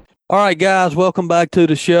 All right, guys, welcome back to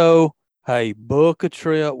the show. Hey, book a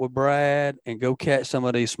trip with Brad and go catch some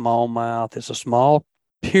of these smallmouth. It's a small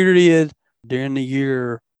period during the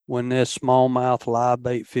year when this smallmouth live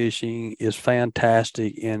bait fishing is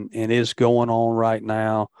fantastic and is going on right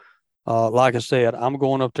now. Like I said, I'm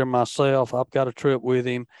going up there myself. I've got a trip with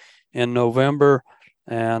him in November,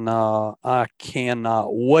 and I cannot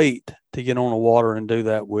wait to get on the water and do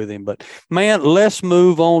that with him. But man, let's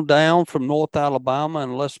move on down from North Alabama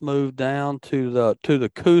and let's move down to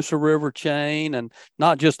the Coosa River chain, and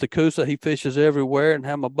not just the Coosa. He fishes everywhere, and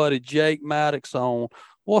have my buddy Jake Maddox on.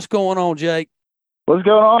 What's going on, Jake? What's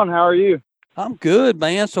going on? How are you? I'm good,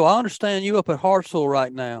 man. So I understand you up at Hartsville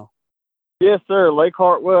right now. Yes, sir. Lake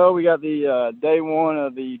Hartwell. We got the day one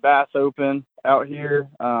of the Bass Open out here.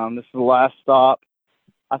 This is the last stop.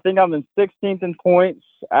 I think I'm in 16th in points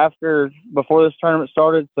before this tournament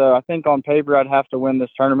started. So I think on paper I'd have to win this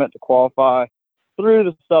tournament to qualify through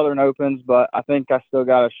the Southern Opens, but I think I still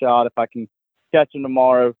got a shot if I can catch him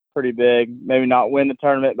tomorrow pretty big. Maybe not win the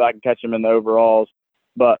tournament, but I can catch him in the overalls.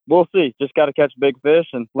 But we'll see. Just got to catch big fish,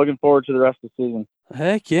 and looking forward to the rest of the season.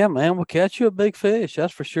 Heck yeah, man. We'll catch you a big fish.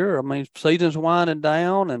 That's for sure. I mean, season's winding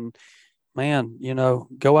down, and, man,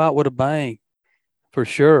 go out with a bang for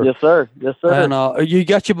sure. Yes, sir. Yes, sir. And you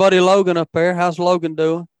got your buddy Logan up there. How's Logan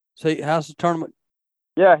doing? How's the tournament?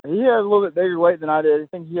 Yeah, he had a little bit bigger weight than I did. I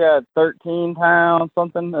think he had 13 pounds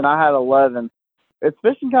something, and I had 11. It's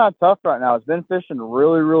fishing kind of tough right now. It's been fishing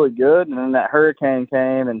really, really good, and then that hurricane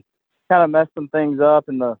came and kind of messed some things up.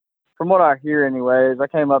 And from what I hear anyways, I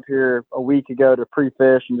came up here a week ago to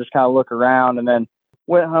pre-fish and just kind of look around, and then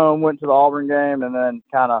went home, went to the Auburn game, and then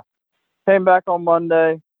kind of came back on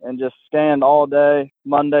Monday and just scanned all day,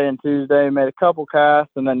 Monday and Tuesday, made a couple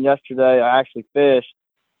casts, and then yesterday I actually fished.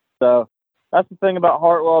 So that's the thing about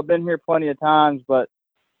Hartwell. I've been here plenty of times, but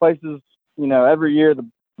places, every year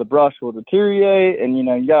the brush will deteriorate, and,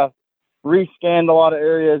 you got to rescan a lot of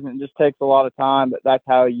areas, and it just takes a lot of time, but that's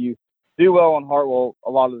how you do well on Hartwell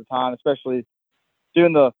a lot of the time, especially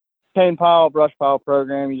doing the cane pile, brush pile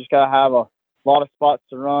program. You just got to have a lot of spots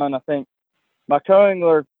to run. I think my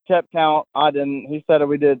co-angler kept count. I didn't. He said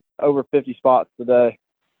we did over 50 spots today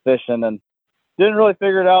fishing, and didn't really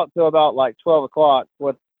figure it out till about like 12 o'clock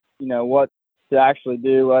what to actually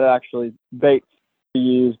do, what actually baits to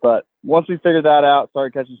use. But once we figured that out,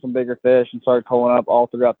 started catching some bigger fish and started pulling up all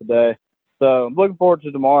throughout the day. So I'm looking forward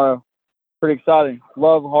to tomorrow. Pretty exciting.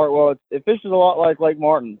 Love Hartwell. It fishes a lot like Lake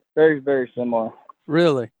Martin. Very, very similar.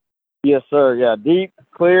 Really? Yes, sir. Yeah, deep,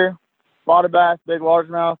 clear, spotted bass, big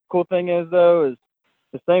largemouth. Cool thing is, though, is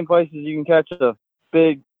the same places you can catch a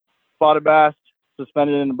big spotted bass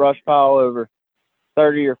suspended in a brush pile over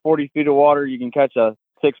 30 or 40 feet of water, you can catch a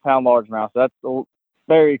 6-pound largemouth. That's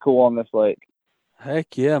very cool on this lake.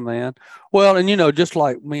 Heck yeah, man. Well, and just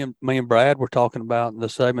like me and Brad were talking about in the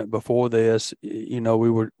segment before this, we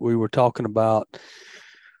were talking about,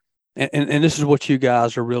 and this is what you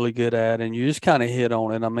guys are really good at, and you just kind of hit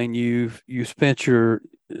on it. I mean, you spent your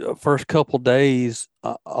first couple days,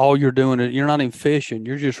 all you're doing is you're not even fishing,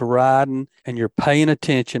 you're just riding, and you're paying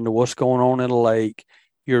attention to what's going on in the lake.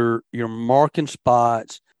 You're marking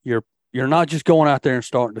spots. You're not just going out there and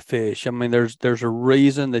starting to fish. I mean, there's a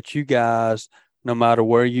reason that you guys, no matter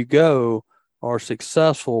where you go, are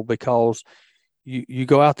successful, because you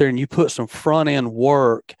go out there and you put some front end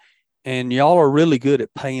work, and y'all are really good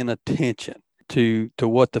at paying attention to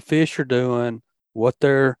what the fish are doing, what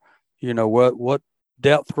they're, what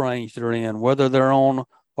depth range they're in, whether they're on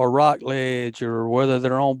a rock ledge or whether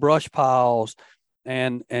they're on brush piles,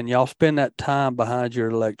 and y'all spend that time behind your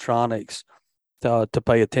electronics to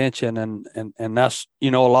pay attention. And that's, a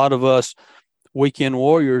lot of us weekend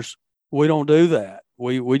warriors, we don't do that.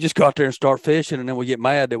 We just go out there and start fishing, and then we get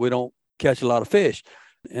mad that we don't catch a lot of fish.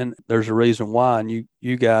 And there's a reason why. And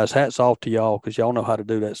you guys, hats off to y'all, because y'all know how to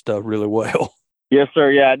do that stuff really well. Yes,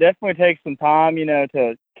 sir. Yeah, it definitely takes some time,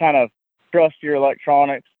 to kind of trust your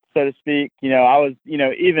electronics, so to speak. I was,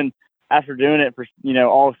 even after doing it for,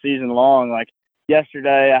 all season long, like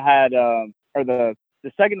yesterday I had, or the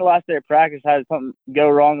second to last day of practice, I had something go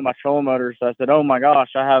wrong in my trolling motor. So I said, oh my gosh,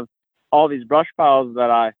 I have all these brush piles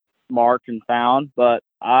that I marked and found, but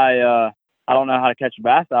I don't know how to catch a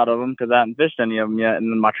bass out of them because I haven't fished any of them yet. And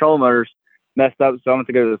then my trolling motor's messed up, so I'm going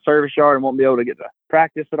to go to the service yard and won't be able to get to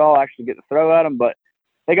practice at all, actually get to throw at them. But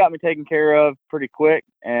they got me taken care of pretty quick.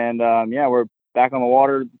 And, we're back on the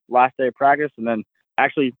water last day of practice, and then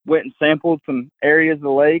actually went and sampled some areas of the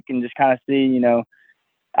lake and just kind of see,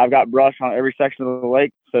 I've got brush on every section of the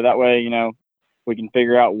lake. So that way, we can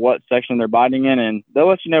figure out what section they're biting in, and they'll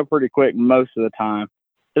let you know pretty quick most of the time.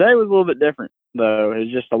 Today was a little bit different, though. It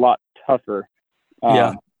was just a lot tougher.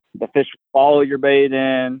 Yeah. The fish would follow your bait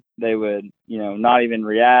in. They would, not even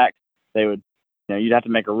react. They would, you'd have to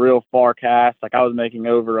make a real far cast. Like I was making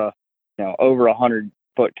over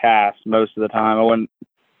 100-foot cast most of the time. I wouldn't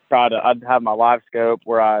I'd have my live scope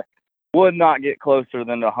where I would not get closer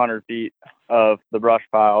than 100 feet of the brush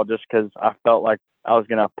pile, just because I felt like I was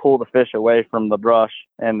going to pull the fish away from the brush,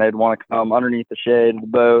 and they'd want to come underneath the shade of the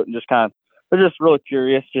boat and they're just really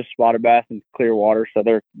curious, just spotted bass in clear water. So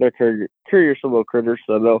they're curious little critters.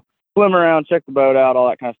 So they'll swim around, check the boat out, all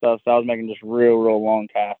that kind of stuff. So I was making just real long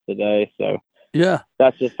casts today. So yeah,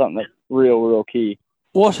 that's just something that's real key.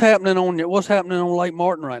 What's happening on Lake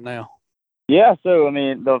Martin right now? Yeah. So, I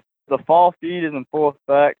mean, the fall feed is in full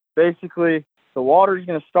effect. basically the water's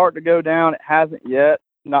going to start to go down. It hasn't yet,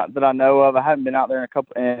 not that I know of. I haven't been out there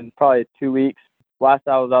in probably 2 weeks. Last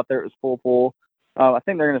I was out there, it was full pool. I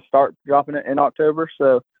think they're going to start dropping it in October.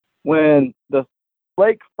 So when the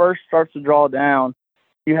lake first starts to draw down,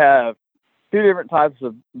 you have two different types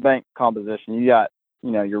of bank composition. You got,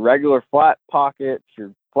 your regular flat pockets,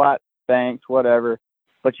 your flat banks, whatever,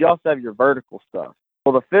 but you also have your vertical stuff.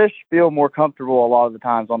 Well, the fish feel more comfortable a lot of the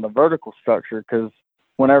times on the vertical structure because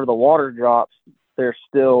whenever the water drops, there's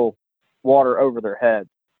still water over their heads.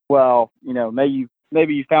 Well,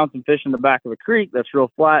 maybe you found some fish in the back of a creek that's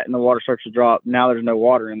real flat and the water starts to drop. Now there's no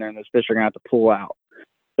water in there and those fish are going to have to pull out.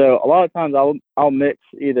 So a lot of times I'll mix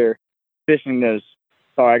either fishing those.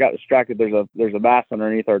 Sorry, I got distracted. There's a bass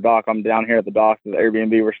underneath our dock. I'm down here at the dock, the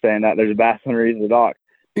Airbnb we're staying at. There's a bass underneath the dock.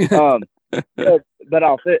 But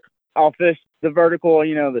I'll fish the vertical,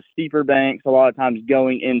 the steeper banks, a lot of times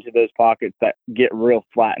going into those pockets that get real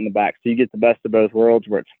flat in the back. So you get the best of both worlds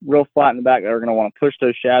where it's real flat in the back. They're going to want to push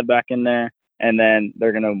those shad back in there, and then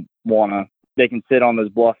they're going to they can sit on those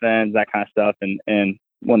bluff ends, that kind of stuff, and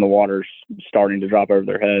when the water's starting to drop over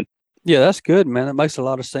their head. Yeah, that's good, man. It makes a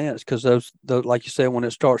lot of sense because those, like you said, when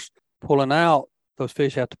it starts pulling out, those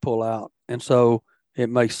fish have to pull out. And so it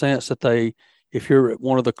makes sense that if you're at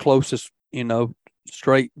one of the closest,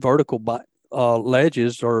 straight vertical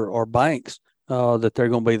ledges or banks, that they're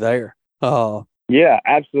going to be there. Yeah,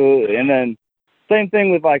 absolutely. And then same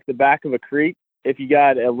thing with like the back of a creek. If you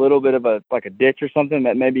got a little bit of a ditch or something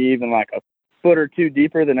that maybe even like a foot or two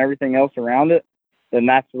deeper than everything else around it, then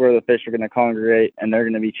that's where the fish are going to congregate and they're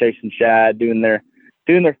going to be chasing shad, doing their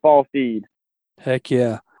fall feed. Heck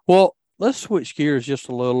yeah. Well, let's switch gears just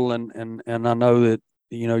a little. And I know that,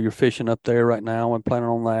 you're fishing up there right now and planning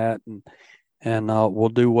on that and we'll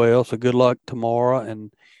do well. So good luck tomorrow.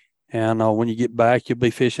 And when you get back, you'll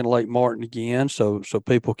be fishing Lake Martin again. So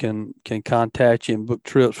people can contact you and book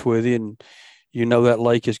trips with you. And that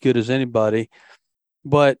lake as good as anybody.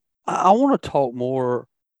 But I want to talk more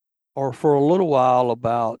or for a little while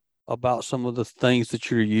about some of the things that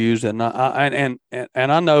you're using. And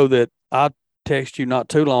I know that I texted you not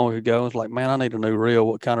too long ago. It's like, man, I need a new reel.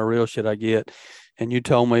 What kind of reel should I get? And you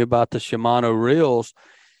told me about the Shimano reels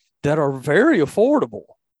that are very affordable.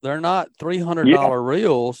 They're not $300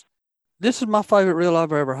 reels. This is my favorite reel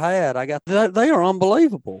I've ever had. They are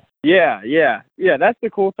unbelievable. Yeah. That's the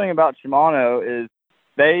cool thing about Shimano is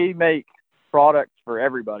they make products for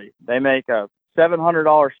everybody. They make a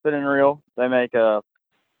 $700 spinning reel. They make a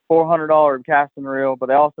 $400 casting reel, but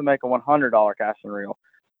they also make a $100 casting reel.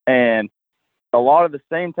 And a lot of the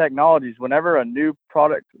same technologies, whenever a new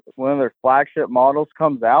product, one of their flagship models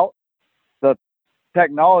comes out, the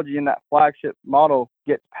technology in that flagship model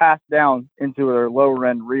gets passed down into their lower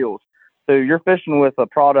end reels. So you're fishing with a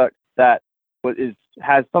product that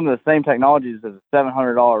has some of the same technologies as a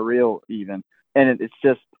 $700 reel even. And it's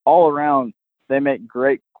just all around, they make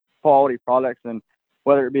great quality products, and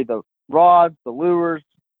whether it be the rods, the lures,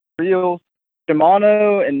 reels,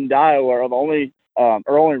 Shimano and Dio are the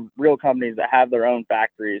only reel companies that have their own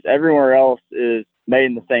factories. Everywhere else is made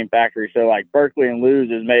in the same factory. So like Berkeley and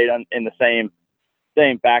Lew's is made in the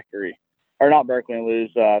same factory, or not Berkeley and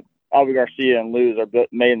Lew's. Alvin Garcia and Lew's are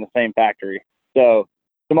made in the same factory. So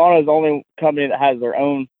Shimano is the only company that has their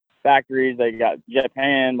own factories. They got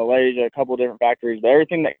Japan, Malaysia, a couple of different factories, but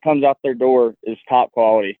everything that comes out their door is top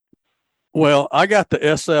quality. Well, I got the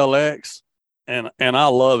SLX, and I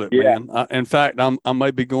love it, yeah. man. In fact, I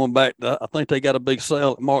may be going back. I think they got a big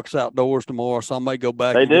sale at Mark's Outdoors tomorrow, so I may go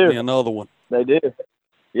back get me another one. They do.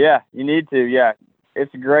 Yeah, you need to. Yeah,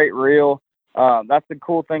 it's a great reel. That's the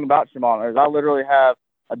cool thing about Shimano is I literally have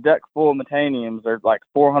a deck full of Metaniums. They're like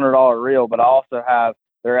 $400 reel, but I also have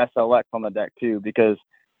their SLX on the deck too because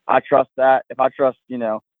I trust that. If I trust,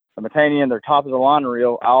 the Metanium, their top of the line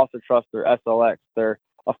reel, I also trust their SLX. They're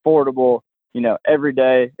affordable, every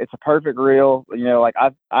day. It's a perfect reel. Like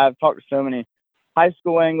I've talked to so many high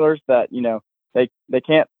school anglers that, they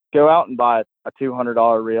can't go out and buy a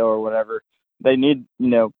 $200 reel or whatever. They need,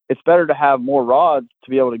 it's better to have more rods to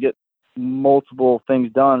be able to get multiple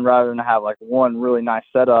things done rather than have like one really nice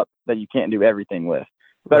setup that you can't do everything with.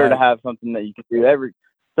 It's better to have something that you can do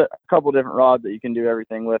a couple different rods that you can do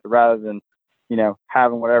everything with rather than,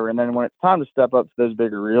 having whatever. And then when it's time to step up to those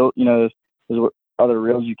bigger reels, those other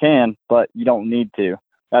reels you can, but you don't need to.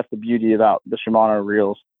 That's the beauty about the Shimano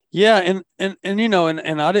reels. Yeah. And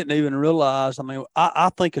I didn't even realize, I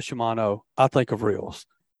think of Shimano, I think of reels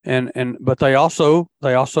but they also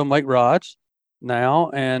make rods now.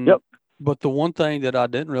 And, yep. But the one thing that I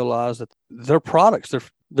didn't realize that their products,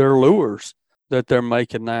 their lures that they're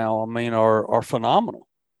making now, are phenomenal.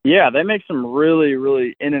 Yeah, they make some really,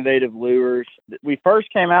 really innovative lures. We first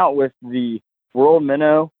came out with the World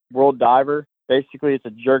Minnow, World Diver. Basically, it's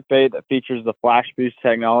a jerk bait that features the flash boost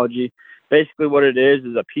technology. Basically, what it is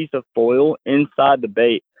a piece of foil inside the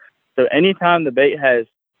bait. So anytime the bait has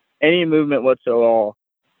any movement whatsoever,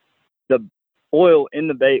 the foil in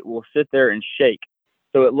the bait will sit there and shake.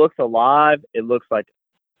 So it looks alive. It looks like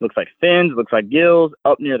fins, looks like gills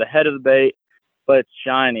up near the head of the bait, but it's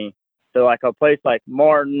shiny. So like a place like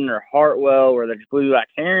Martin or Hartwell where there's blue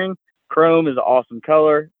wax herring, chrome is an awesome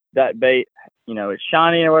color. That bait, it's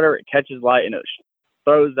shiny or whatever. It catches light and it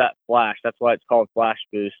throws that flash. That's why it's called flash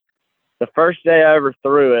boost. The first day I ever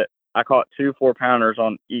threw it, I caught 2 4-pounders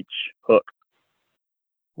on each hook.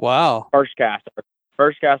 Wow. First cast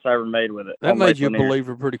I ever made with it. That made you a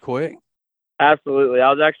believer pretty quick. Absolutely.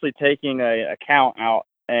 I was actually taking a count out,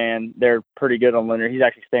 and they're pretty good on Lanier. He's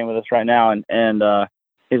actually staying with us right now, and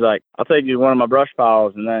he's like, I'll take you to one of my brush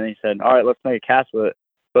piles. And then he said, all right, let's make a cast with it.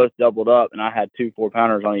 Both doubled up, and I had 2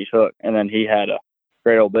 4-pounders on each hook, and then he had a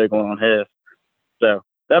great old big one on his. So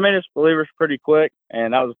that made us believers pretty quick,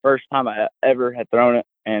 and that was the first time I ever had thrown it,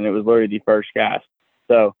 and it was literally the first cast.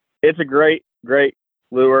 So it's a great, great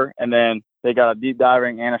lure, and then they got a deep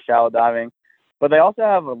diving and a shallow diving. But they also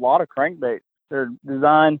have a lot of crankbaits. They're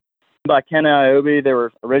designed by Ken Iobi. They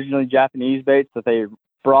were originally Japanese baits that they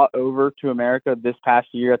brought over to America this past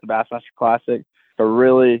year at the Bassmaster Classic. A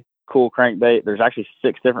really cool crankbait. There's actually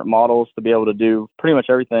 6 different models to be able to do pretty much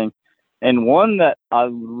everything. And one that I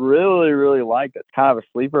really, really like that's kind of a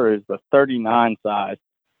sleeper is the 39 size.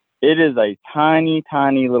 It is a tiny,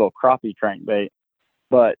 tiny little crappie crankbait.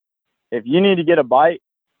 But if you need to get a bite,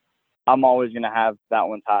 I'm always going to have that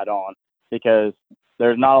one tied on because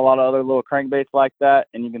there's not a lot of other little crankbaits like that,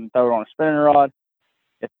 and you can throw it on a spinning rod.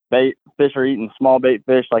 If fish are eating small bait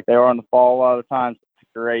fish like they are in the fall a lot of the times, it's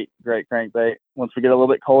a great, great crankbait. Once we get a little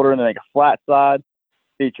bit colder and they make a flat side,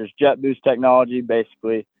 features jet boost technology.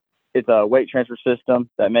 Basically, it's a weight transfer system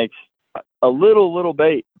that makes a little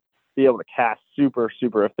bait be able to cast super,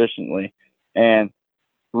 super efficiently, and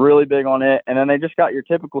really big on it. And then they just got your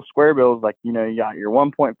typical square bills, like, you got your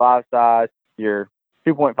 1.5 size, your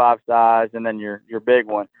 2.5 size, and then your big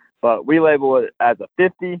one. But we label it as a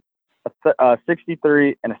 50, a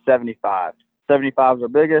 63, and a 75. 75s are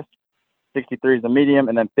biggest, 63 is the medium,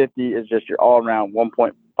 and then 50 is just your all-around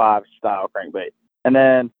 1.5 style crankbait. And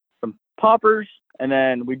then some poppers, and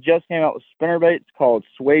then we just came out with spinner baits called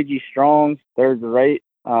Swagey Strongs. They're great.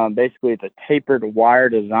 Basically, it's a tapered wire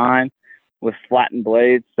design with flattened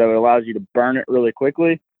blades, so it allows you to burn it really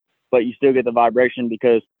quickly, but you still get the vibration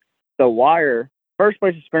because the wire, first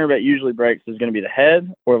place a spinnerbait usually breaks is going to be the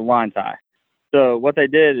head or the line tie. So what they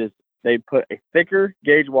did is they put a thicker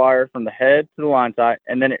gauge wire from the head to the line tie,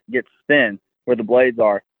 and then it gets thin where the blades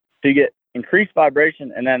are. So you get increased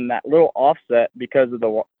vibration, and then that little offset because of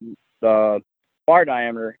the wire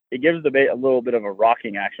diameter, it gives the bait a little bit of a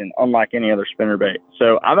rocking action, unlike any other spinnerbait.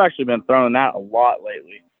 So I've actually been throwing that a lot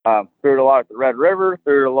lately. Threw it a lot at the Red River,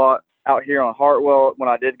 threw it a lot out here on Hartwell when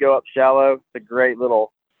I did go up shallow. It's a great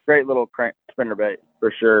little spinnerbait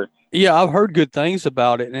for sure. Yeah, I've heard good things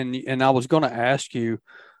about it, and I was going to ask you,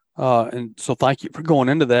 and so thank you for going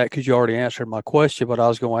into that because you already answered my question. But I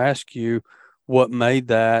was going to ask you what made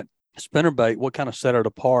that spinnerbait, what kind of set it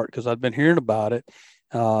apart, because I've been hearing about it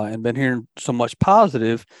and been hearing so much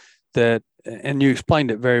positive that, and you explained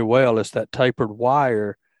it very well. It's that tapered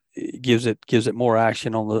wire. It gives it more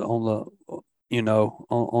action on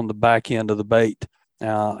the back end of the bait,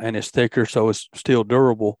 and it's thicker, so it's still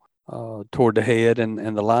durable toward the head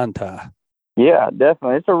and the line tie. Yeah,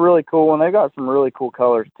 definitely. It's a really cool one. They've got some really cool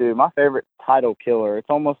colors too. My favorite, Tidal Killer. It's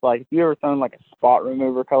almost like if you ever thrown like a spot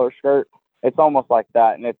remover color skirt, it's almost like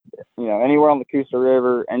that. And it's anywhere on the Coosa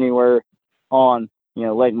River, anywhere on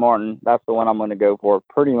Lake Martin, that's the one I'm going to go for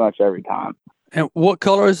pretty much every time. And what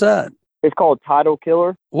color is that? It's called Tidal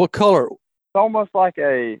Killer. What color? It's almost like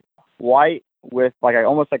a white with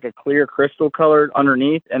almost like a clear crystal colored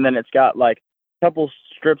underneath, and then it's got like a couple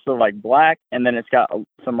strips of like black, and then it's got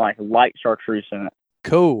some like light chartreuse in it.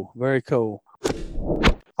 Cool. Very cool.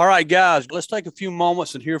 All right, guys, let's take a few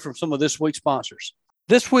moments and hear from some of this week's sponsors.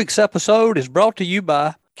 This week's episode is brought to you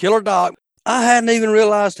by Killer Doc. I hadn't even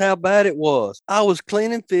realized how bad it was. I was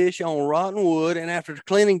cleaning fish on rotten wood, and after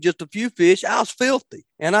cleaning just a few fish, I was filthy,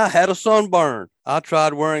 and I had a sunburn. I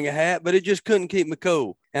tried wearing a hat, but it just couldn't keep me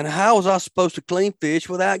cool. And how was I supposed to clean fish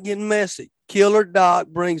without getting messy? Killer Doc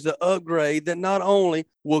brings the upgrade that not only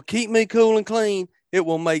will keep me cool and clean, it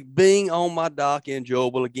will make being on my dock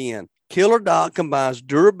enjoyable again. Killer Dock combines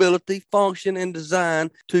durability, function, and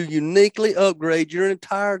design to uniquely upgrade your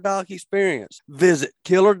entire dock experience. Visit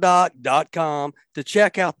killerdock.com to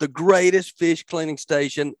check out the greatest fish cleaning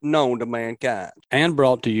station known to mankind. And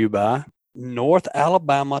brought to you by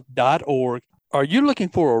northalabama.org. Are you looking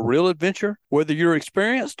for a real adventure? Whether you're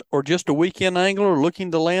experienced or just a weekend angler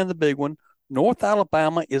looking to land the big one, North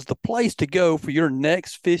Alabama is the place to go for your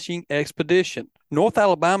next fishing expedition. North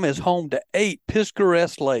Alabama is home to 8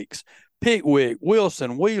 picturesque lakes: Pickwick,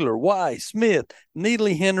 Wilson, Wheeler, Weiss, Smith,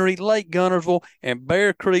 Needley Henry, Lake Gunnersville, and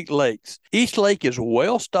Bear Creek Lakes. Each lake is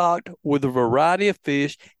well stocked with a variety of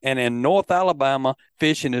fish, and in North Alabama,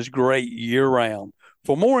 fishing is great year-round.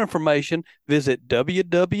 For more information, visit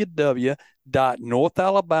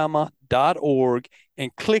www.northalabama.org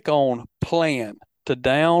and click on Plan to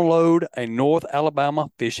download a North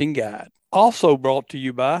Alabama fishing guide. Also brought to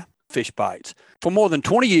you by Fish Bites. For more than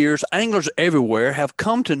 20 years, anglers everywhere have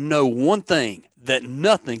come to know one thing, that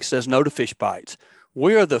nothing says no to Fish Bites.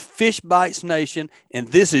 We are the Fish Bites Nation, and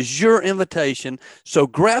this is your invitation. So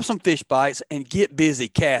grab some Fish Bites and get busy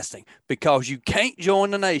casting, because you can't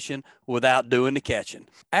join the nation without doing the catching.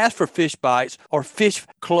 Ask for Fish Bites or Fish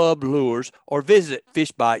Club Lures or visit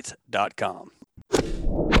fishbites.com.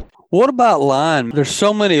 What about line? There's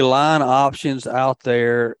so many line options out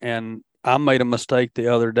there, and I made a mistake the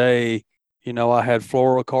other day. I had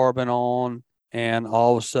fluorocarbon on, and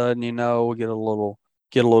all of a sudden, we get a little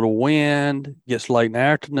wind, gets late in the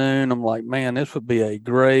afternoon. I'm like, man, this would be a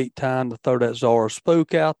great time to throw that Zara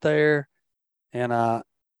spook out there. And I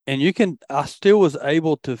still was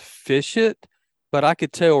able to fish it, but I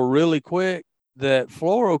could tell really quick that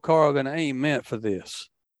fluorocarbon ain't meant for this.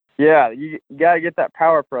 Yeah, you got to get that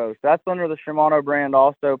Power Pro. That's under the Shimano brand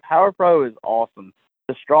also. Power Pro is awesome.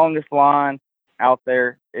 The strongest line out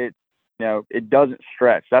there. It doesn't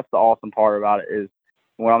stretch. That's the awesome part about it is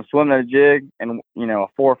when I'm swimming a jig and, a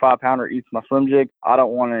 4 or 5 pounder eats my swim jig, I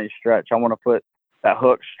don't want any stretch. I want to put that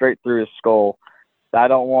hook straight through his skull. I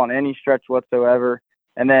don't want any stretch whatsoever.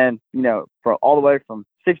 And then, for all the way from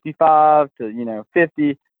 65 to,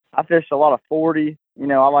 50, I fish a lot of 40.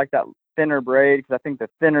 I like that thinner braid because I think the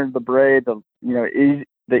thinner the braid, the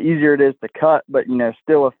easier it is to cut. But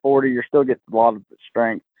still with 40, you're still getting a lot of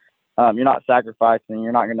strength. You're not sacrificing.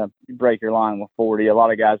 You're not going to break your line with 40. A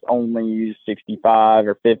lot of guys only use 65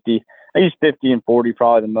 or 50. I use 50 and 40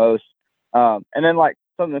 probably the most. And then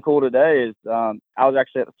something cool today is I was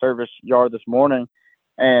actually at the service yard this morning,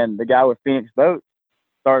 and the guy with Phoenix Boats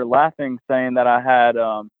started laughing, saying that I had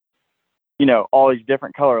all these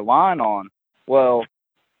different color line on. Well,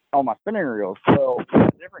 on my spinning reels. So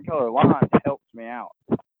different color line helps me out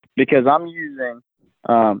because I'm using,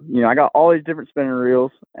 I got all these different spinning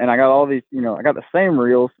reels, and I got all these, I got the same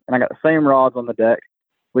reels, and I got the same rods on the deck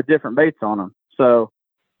with different baits on them. So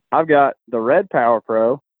I've got the red Power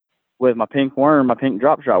Pro with my pink worm, my pink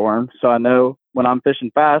drop shot worm. So I know when I'm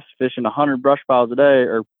fishing fast, fishing 100 brush piles a day,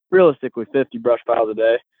 or realistically 50 brush piles a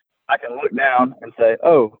day, I can look down and say,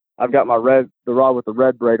 oh, I've got the rod with the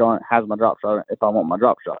red braid on it has my drop shot if I want my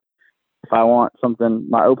drop shot. If I want something,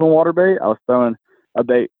 my open water bait, I was throwing a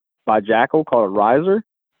bait by Jackal called a riser.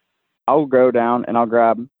 I'll go down and I'll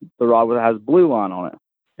grab the rod that has blue line on it.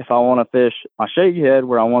 If I want to fish my shaky head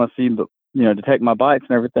where I want to see, detect my bites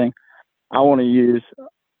and everything, I want to use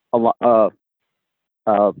a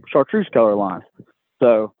chartreuse color line.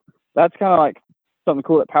 So that's kind of like something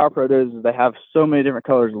cool that Power Pro does is they have so many different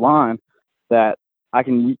colors of line that I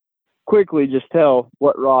can quickly just tell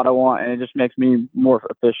what rod I want, and it just makes me more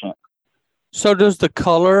efficient. So does the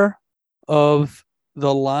color of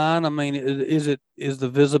the line, is the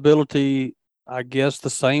visibility, I guess, the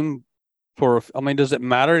same does it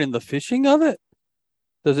matter in the fishing of it?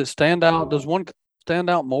 Does it stand out? Does one stand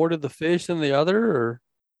out more to the fish than the other,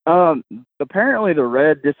 or? Apparently the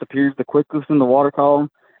red disappears the quickest in the water column,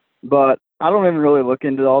 but I don't even really look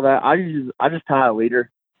into all that. I just tie a liter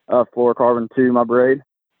of fluorocarbon to my braid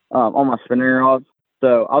on my spinning rods.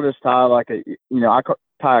 So I'll just tie I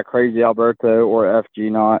tie a crazy Alberto or a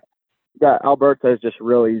FG knot. That Alberto is just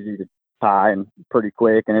really easy to tie and pretty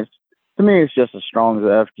quick, and to me it's just as strong as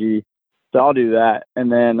the FG. So I'll do that,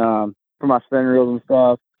 and then for my spinning reels and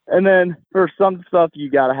stuff, and then for some stuff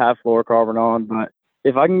you got to have fluorocarbon on. But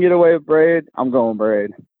if I can get away with braid, I'm going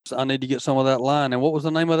braid. So I need to get some of that line. And what was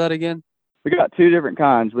the name of that again? We got 2 different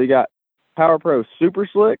kinds. We got Power Pro Super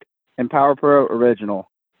Slick and Power Pro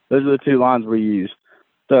Original. Those are the 2 lines we use.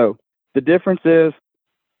 So the difference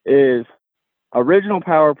is Original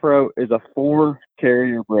Power Pro is a 4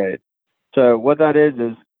 carrier braid. So what that is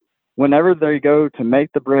whenever they go to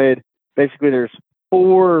make the braid, basically there's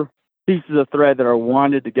 4 pieces of thread that are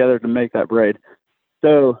winded together to make that braid.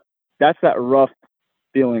 So that's that rough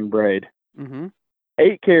feeling braid. Mm-hmm.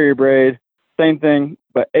 8 carrier braid, same thing,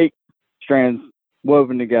 but 8 strands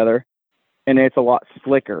woven together, and it's a lot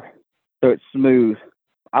slicker, so it's smooth.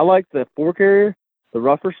 I like the 4 carrier, the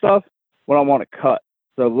rougher stuff, when I want to cut.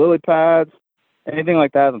 So lily pads, anything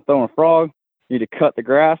like that, I'm throwing a frog, need to cut the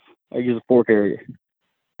grass, I use a 4 carrier.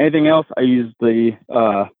 Anything else, I use the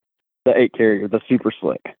 8 carrier, the super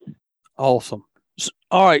slick. Awesome.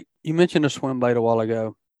 All right, you mentioned a swim bait a while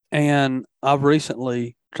ago, and I've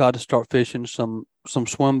recently tried to start fishing some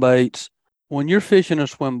swim baits. When you're fishing a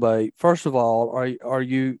swim bait, first of all,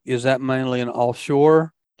 is that mainly an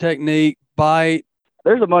offshore technique bite?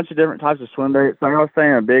 There's a bunch of different types of swim baits. Like I was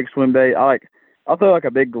saying, a big swim bait. I'll throw like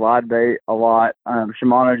a big glide bait a lot.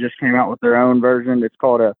 Shimano just came out with their own version. It's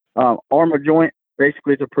called a armor joint.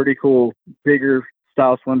 Basically, it's a pretty cool, bigger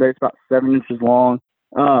style swim bait. It's about 7 inches long.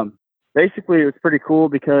 Basically, it's pretty cool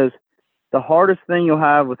because the hardest thing you'll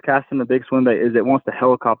have with casting a big swim bait is it wants to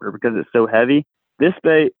helicopter because it's so heavy. This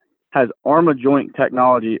bait has armor joint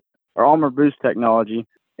technology or armor boost technology,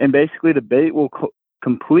 and basically the bait will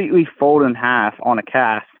completely fold in half on a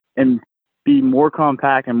cast and be more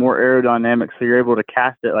compact and more aerodynamic, so you're able to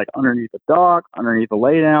cast it like underneath the dock, underneath the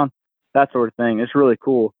laydown, that sort of thing. It's really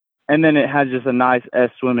cool. And then it has just a nice S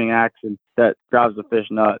swimming action that drives the fish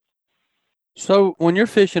nuts. So when you're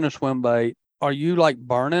fishing a swim bait, are you like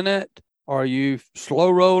burning it? Are you slow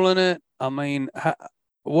rolling it? I mean,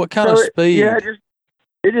 what kind of speed? Yeah,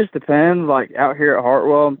 it just depends. Like out here at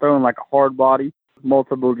Hartwell, I'm throwing like a hard body,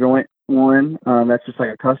 multiple joint one. That's just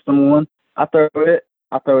like a custom one. I throw it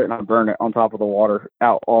and I burn it on top of the water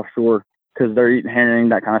out offshore because they're eating herring,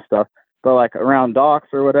 that kind of stuff. But like around docks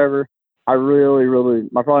or whatever, I really,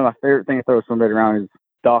 probably my favorite thing to throw a swim bait around is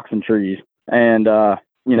docks and trees. And,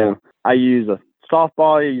 I use a soft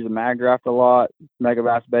body, I use a mag draft a lot,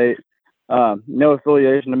 megabass bait. No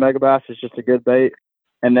affiliation to megabass, it's just a good bait.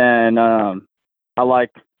 And then I like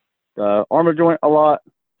the armor joint a lot.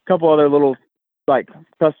 A couple other little like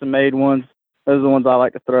custom made ones. Those are the ones I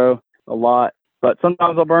like to throw a lot. But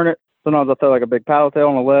sometimes I'll burn it. Sometimes I'll throw like a big paddle tail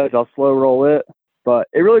on a ledge. I'll slow roll it. But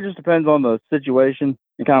it really just depends on the situation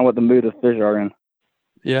and kind of what the mood of the fish are in.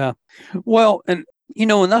 Yeah. Well, and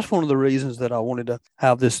that's one of the reasons that I wanted to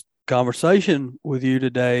have this conversation with you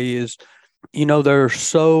today is, there are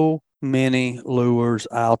so many lures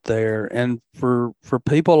out there. And for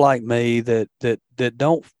people like me that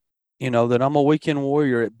don't, that I'm a weekend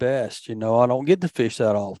warrior at best, I don't get to fish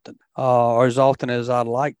that often, or as often as I'd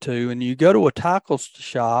like to. And you go to a tackle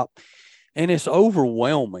shop and it's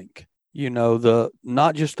overwhelming,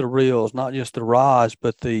 not just the reels, not just the rods,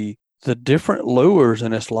 but the different lures.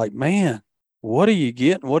 And it's like, man, what are you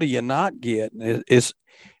getting? What are you not getting?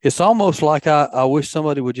 It's almost like I wish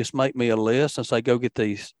somebody would just make me a list and say, go get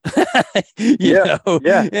these. Yeah,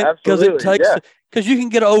 absolutely. Because you can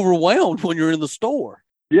get overwhelmed when you're in the store.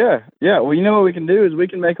 Yeah. Well, what we can do is we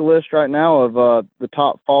can make a list right now of the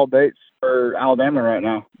top fall baits for Alabama right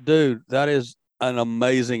now. Dude, that is an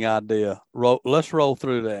amazing idea. Let's roll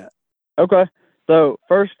through that. Okay. So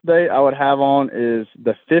first bait I would have on is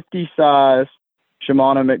the 50 size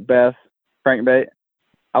Shimano Macbeth crankbait.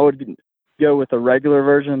 I would go with the regular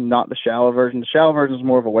version, not the shallow version. The shallow version is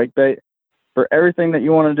more of a wake bait. For everything that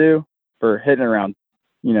you want to do, for hitting around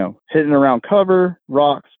cover,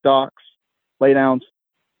 rocks, docks, laydowns,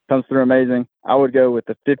 comes through amazing. I would go with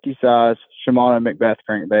the 50 size Shimano Macbeth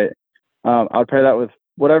crankbait. I would pair that with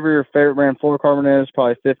whatever your favorite brand fluorocarbon is,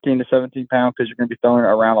 probably 15 to 17 pounds, because you're going to be throwing it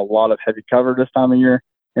around a lot of heavy cover this time of year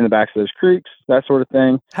in the backs of those creeks, that sort of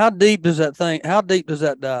thing. How deep does that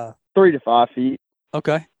dive? 3 to 5 feet.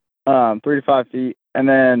 Okay. 3 to 5 feet. And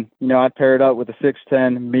then, I'd pair it up with a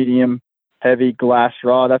 610 medium heavy glass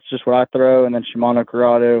rod. That's just what I throw. And then Shimano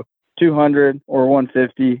Corrado 200 or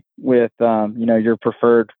 150 with, your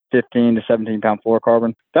preferred 15 to 17 pound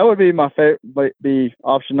fluorocarbon. That would be my favorite, be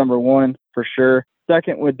option number one for sure.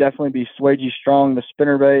 Second would definitely be Swagey Strong, the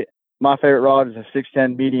spinner bait. My favorite rod is a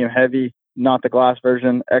 610 medium heavy, not the glass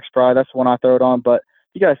version, X-Pry. That's the one I throw it on. But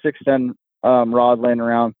you got a 610 rod laying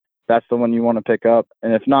around, that's the one you want to pick up.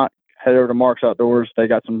 And if not, head over to Mark's Outdoors. They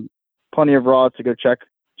got plenty of rods to go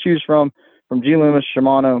choose from G Loomis,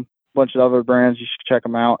 Shimano, a bunch of other brands. You should check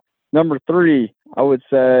them out. Number 3, I would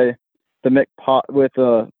say the Mick Pop with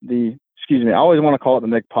I always want to call it the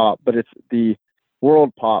Mick Pop, but it's the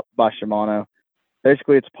World Pop by Shimano.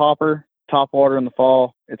 Basically, it's popper, top water in the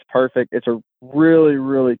fall. It's perfect. It's a really,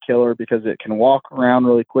 really killer because it can walk around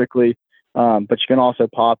really quickly, but you can also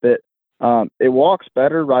pop it. It walks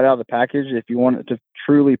better right out of the package. If you want it to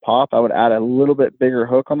truly pop, I would add a little bit bigger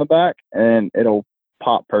hook on the back, and it'll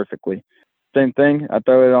pop perfectly. Same thing. I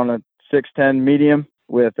throw it on a 610 medium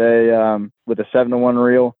with a 7-to-1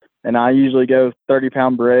 reel, and I usually go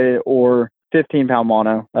 30-pound braid or 15-pound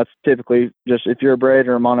mono. That's typically just, if you're a braid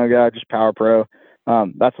or a mono guy, just Power Pro.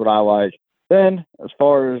 That's what I like. Then as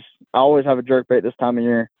far as, I always have a jerkbait this time of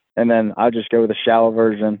year, and then I just go with a shallow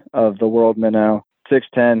version of the World Minnow,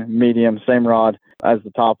 610 medium, same rod as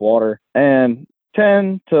the top water, and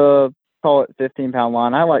 10 to call it 15-pound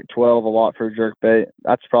line. I like 12 a lot for a jerkbait.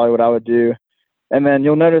 That's probably what I would do. And then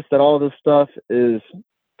you'll notice that all this stuff is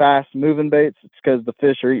fast moving baits. It's because the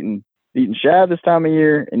fish are eating shad this time of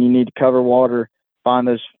year, and you need to cover water, find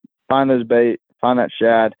those bait, find that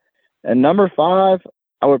shad. And number 5,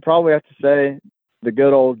 I would probably have to say the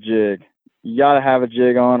good old jig. You got to have a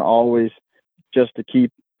jig on always, just to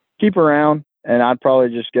keep around. And I'd probably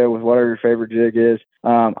just go with whatever your favorite jig is.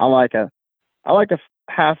 I like a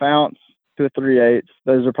half ounce to a 3/8.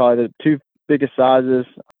 Those are probably the 2 biggest sizes.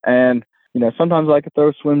 And sometimes I like to throw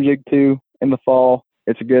a swim jig too in the fall.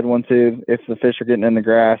 It's a good one too. If the fish are getting in the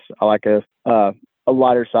grass, I like a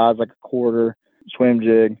lighter size, like a quarter swim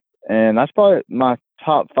jig. And that's probably my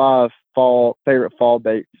top 5 favorite fall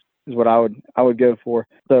baits is what I would go for.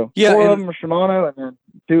 So yeah, 4 of them are Shimano, and then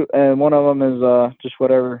 2, and one of them is just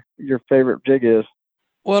whatever your favorite jig is.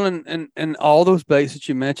 Well, and all those baits that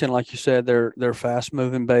you mentioned, like you said, they're fast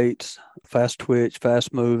moving baits, fast twitch,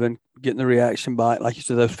 fast moving, getting the reaction bite. Like you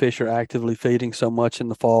said, those fish are actively feeding so much in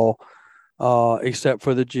the fall, except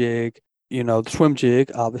for the jig. The swim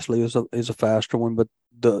jig obviously is a faster one, but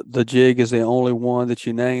the jig is the only one that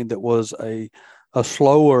you named that was a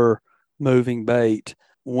slower moving bait.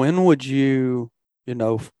 When would you,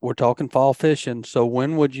 we're talking fall fishing, so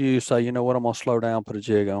when would you say, you know what, I'm gonna slow down, put a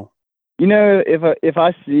jig on? If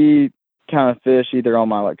I see kind of fish either on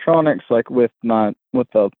my electronics, like with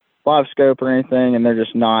the live scope or anything, and they're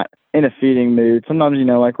just not in a feeding mood. Sometimes,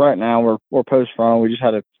 like right now we're post frontal. We just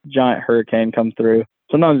had a giant hurricane come through.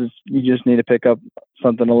 Sometimes you just need to pick up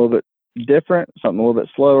something a little bit different, something a little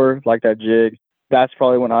bit slower, like that jig. That's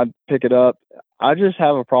probably when I'd pick it up. I just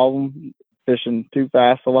have a problem fishing too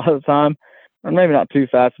fast a lot of the time, or maybe not too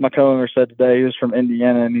fast. My co-owner said today, he was from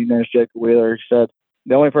Indiana and he knows Jacob Wheeler. He said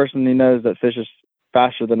the only person he knows that fishes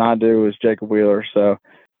faster than I do is Jacob Wheeler. So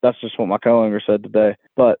that's just what my co-owner said today.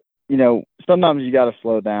 But, sometimes you got to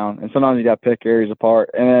slow down, and sometimes you got to pick areas apart.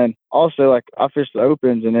 And then also, like, I fish the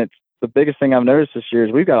opens, and it's the biggest thing I've noticed this year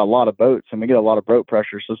is we've got a lot of boats, and we get a lot of boat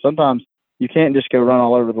pressure. So sometimes you can't just go run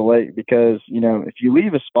all over the lake because, if you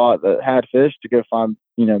leave a spot that had fish to go find,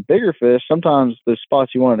 bigger fish, sometimes the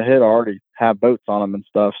spots you wanted to hit already have boats on them and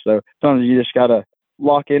stuff. So sometimes you just got to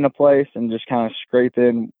lock in a place and just kind of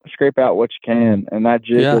scrape out what you can. And that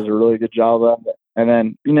jig does a really good job of it. And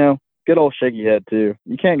then, good old shaky head too.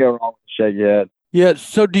 You can't go wrong with shaky head. Yeah.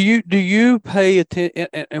 So do you pay attention?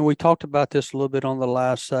 And we talked about this a little bit on the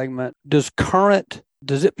last segment. Does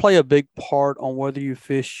it play a big part on whether you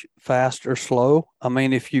fish fast or slow? I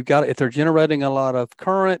mean, if they're generating a lot of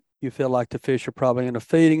current, you feel like the fish are probably in a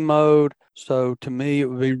feeding mode. So to me, it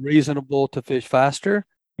would be reasonable to fish faster.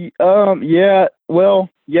 Yeah. Well,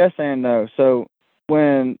 yes and no. So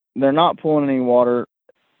when they're not pulling any water,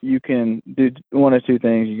 you can do one of 2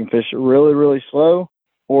 things. You can fish really, really slow,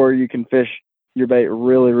 or you can fish your bait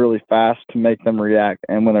really, really fast to make them react,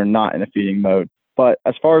 and when they're not in a feeding mode. But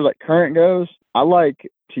as far as like current goes, I like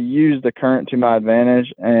to use the current to my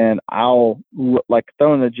advantage, and I'll like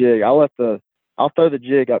throwing the jig. I'll throw the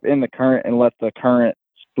jig up in the current and let the current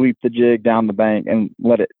sweep the jig down the bank and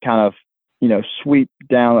let it kind of, sweep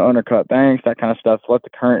down the undercut banks, that kind of stuff. Let the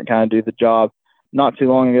current kind of do the job. Not too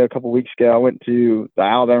long ago, a couple of weeks ago, I went to the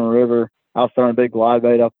Alabama River. I was throwing a big glide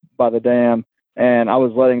bait up by the dam, and I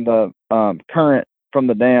was letting the current from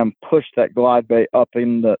the dam push that glide bait up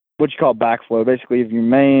in the what you call backflow. Basically, if your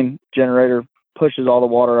main generator pushes all the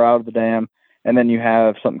water out of the dam, and then you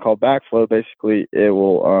have something called backflow, basically it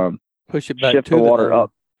will push it back shift to the water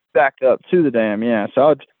back up to the dam. Yeah, so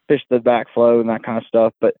I'd fish the backflow and that kind of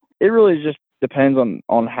stuff, but it really just depends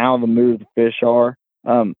on how the mood the fish are.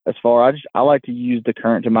 As far I like to use the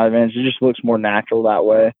current to my advantage. It just looks more natural that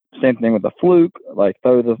way. Same thing with the fluke, like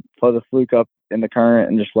throw the fluke up in the current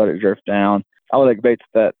and just let it drift down. I like baits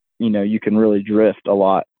that, you can really drift a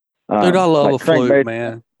lot. Dude, I love like a fluke, baits,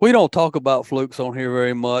 man. We don't talk about flukes on here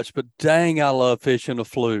very much, but dang, I love fishing a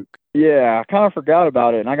fluke. Yeah, I kind of forgot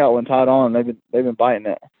about it, and I got one tied on. They've been biting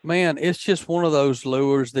it. Man, it's just one of those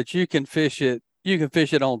lures that you can fish it. You can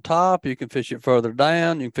fish it on top. You can fish it further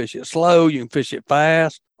down. You can fish it slow. You can fish it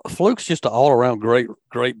fast. A fluke's just an all-around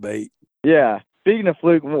great bait. Yeah. Speaking of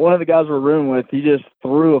fluke, one of the guys we're rooming with, he just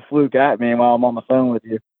threw a fluke at me while I'm on the phone with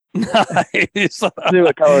you. Nice. See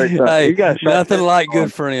what color it's hey, nothing like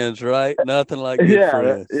good friends, right? Nothing like good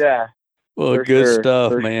friends. Yeah. Well, good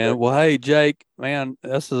stuff, man. Well, hey, Jake, man,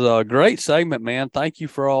 this is a great segment, man. Thank you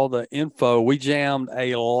for all the info. We jammed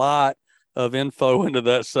a lot of info into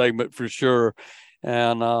that segment for sure.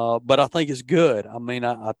 And, but I think it's good. I mean,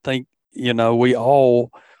 I think, we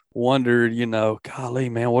all wondered, golly,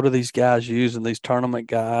 man, what are these guys using, these tournament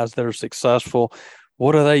guys that are successful?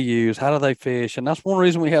 What do they use? How do they fish? And that's one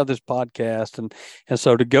reason we have this podcast. And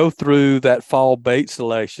so to go through that fall bait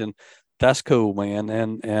selection, that's cool, man.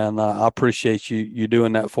 And I appreciate you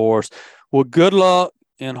doing that for us. Well, good luck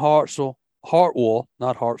in Hartsville,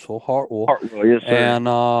 not Hartsville, Hartwell. Yes, sir. And,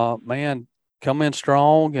 man, come in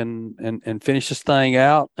strong and finish this thing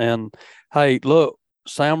out. And, hey, look,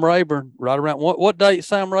 Sam Rayburn, right around what date,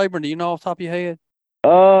 Sam Rayburn, do you know off the top of your head?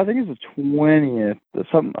 I think it's the 20th,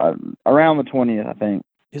 something around the 20th, I think.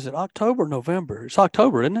 Is it October or November? It's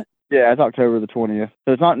October, isn't it? Yeah, it's October the 20th.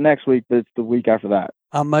 So it's not next week, but it's the week after that.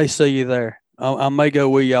 I may see you there. I may go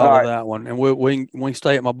with y'all to that one, and we can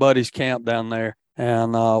stay at my buddy's camp down there,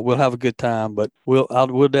 and we'll have a good time. But we'll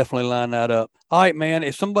definitely line that up. All right, man.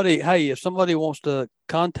 If somebody wants to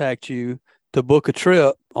contact you to book a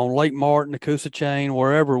trip on Lake Martin, the Coosa chain,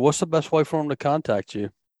 wherever, what's the best way for them to contact you?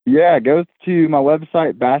 Yeah, go to my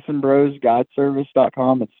website,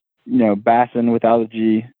 BassinBrosGuideservice.com. It's, Bassin without a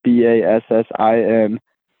G, BASSIN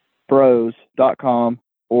bros.com,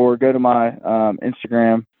 or go to my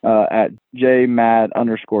Instagram at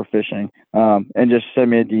jmad_fishing and just send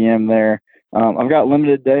me a DM there. I've got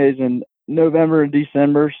limited days in November and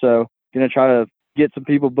December, so going to try to get some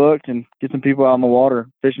people booked and get some people out on the water.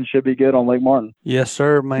 Fishing should be good on Lake Martin. Yes,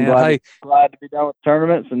 sir, man. Glad to be done with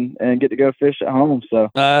tournaments and get to go fish at home. So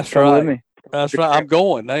that's right. That's right. I'm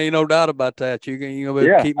going. There ain't no doubt about that. You're going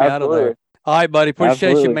to keep me out of there. All right, buddy.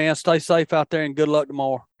 Appreciate you, man. Stay safe out there and good luck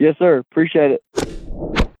tomorrow. Yes, sir. Appreciate it.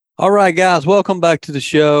 All right, guys. Welcome back to the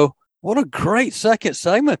show. What a great second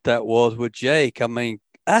segment that was with Jake. I mean,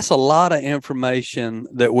 that's a lot of information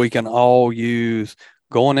that we can all use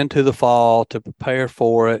going into the fall to prepare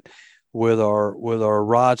for it with our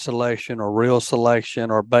rod selection or reel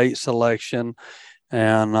selection or bait selection.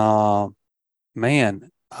 And,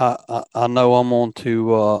 man, I know I'm going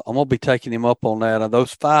to be taking him up on that. And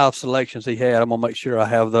those 5 selections he had, I'm going to make sure I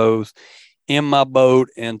have those in my boat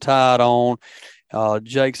and tied on.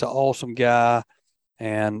 Jake's an awesome guy,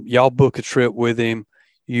 and y'all book a trip with him.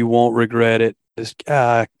 You won't regret it. This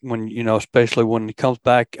guy, especially when he comes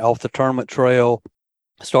back off the tournament trail,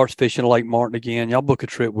 starts fishing Lake Martin again, y'all book a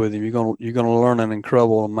trip with him. You're gonna learn an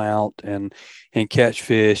incredible amount and catch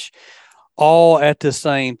fish all at the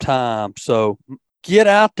same time. So get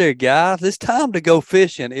out there, guys. It's time to go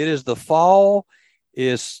fishing. It is the fall.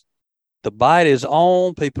 The bite is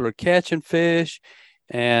on. People are catching fish.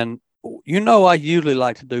 And, I usually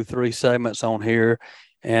like to do 3 segments on here.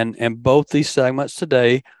 And both these segments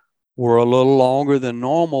today were a little longer than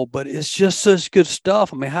normal, but it's just such good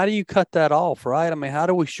stuff. I mean, how do you cut that off, right? I mean, how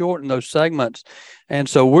do we shorten those segments? And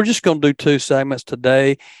so we're just going to do 2 segments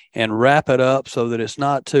today and wrap it up so that it's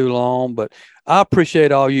not too long. But I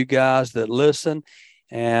appreciate all you guys that listen.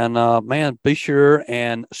 And, man, be sure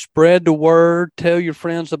and spread the word. Tell your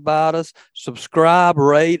friends about us. Subscribe,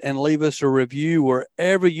 rate, and leave us a review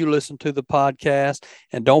wherever you listen to the podcast.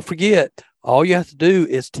 And don't forget, all you have to do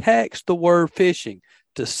is text the word fishing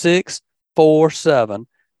to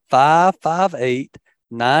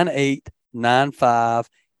 647-558-9895,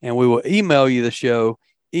 and we will email you the show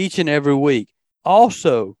each and every week.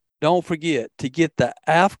 Also, don't forget to get the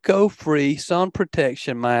AFCO free sun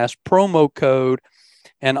protection mask promo code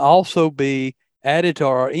and also be added to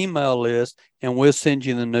our email list, and we'll send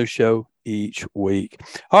you the new show each week.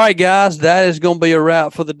 All right, guys, that is going to be a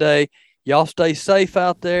wrap for the day. Y'all stay safe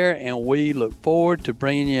out there, and we look forward to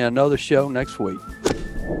bringing you another show next week.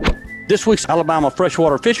 This week's Alabama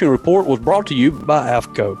Freshwater Fishing Report was brought to you by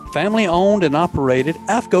AFCO. Family-owned and operated,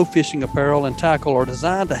 AFCO fishing apparel and tackle are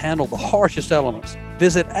designed to handle the harshest elements.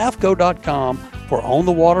 Visit AFCO.com for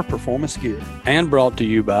on-the-water performance gear. And brought to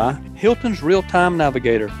you by Hilton's Real-Time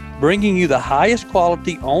Navigator, bringing you the highest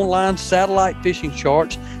quality online satellite fishing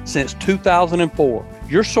charts since 2004.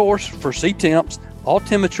 Your source for sea temps,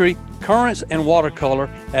 altimetry, currents, and watercolor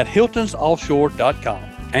at hiltonsoffshore.com.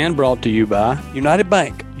 And brought to you by United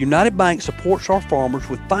Bank. United Bank supports our farmers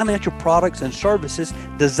with financial products and services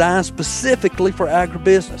designed specifically for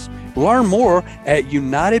agribusiness. Learn more at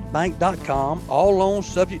unitedbank.com. All loans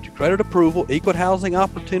subject to credit approval, equal housing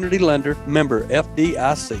opportunity lender, member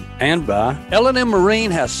FDIC. And by L&M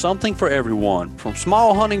Marine has something for everyone, from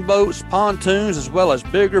small hunting boats, pontoons, as well as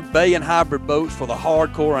bigger bay and hybrid boats for the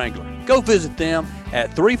hardcore angler. Go visit them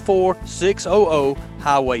at 34600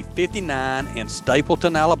 Highway 59 in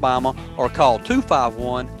Stapleton, Alabama, or call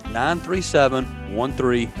 251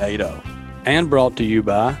 888-937-1380. And brought to you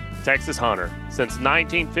by Texas Hunter. Since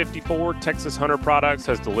 1954, Texas Hunter Products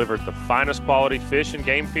has delivered the finest quality fish and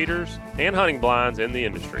game feeders and hunting blinds in the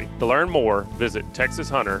industry. To learn more, visit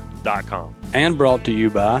TexasHunter.com. And brought to you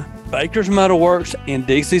by Baker's Metalworks and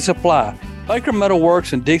Dixie Supply. Baker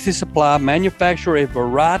Metalworks and Dixie Supply manufacture a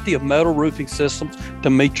variety of metal roofing systems to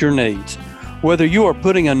meet your needs. Whether you are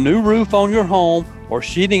putting a new roof on your home or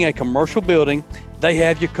sheeting a commercial building, they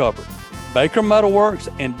have you covered. Baker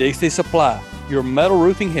Metalworks and Dixie Supply, your metal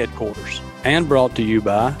roofing headquarters. And brought to you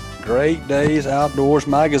by Great Days Outdoors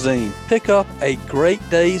Magazine. Pick up a Great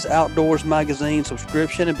Days Outdoors Magazine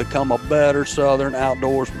subscription and become a better Southern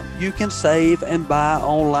outdoorsman. You can save and buy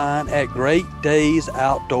online at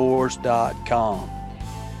greatdaysoutdoors.com.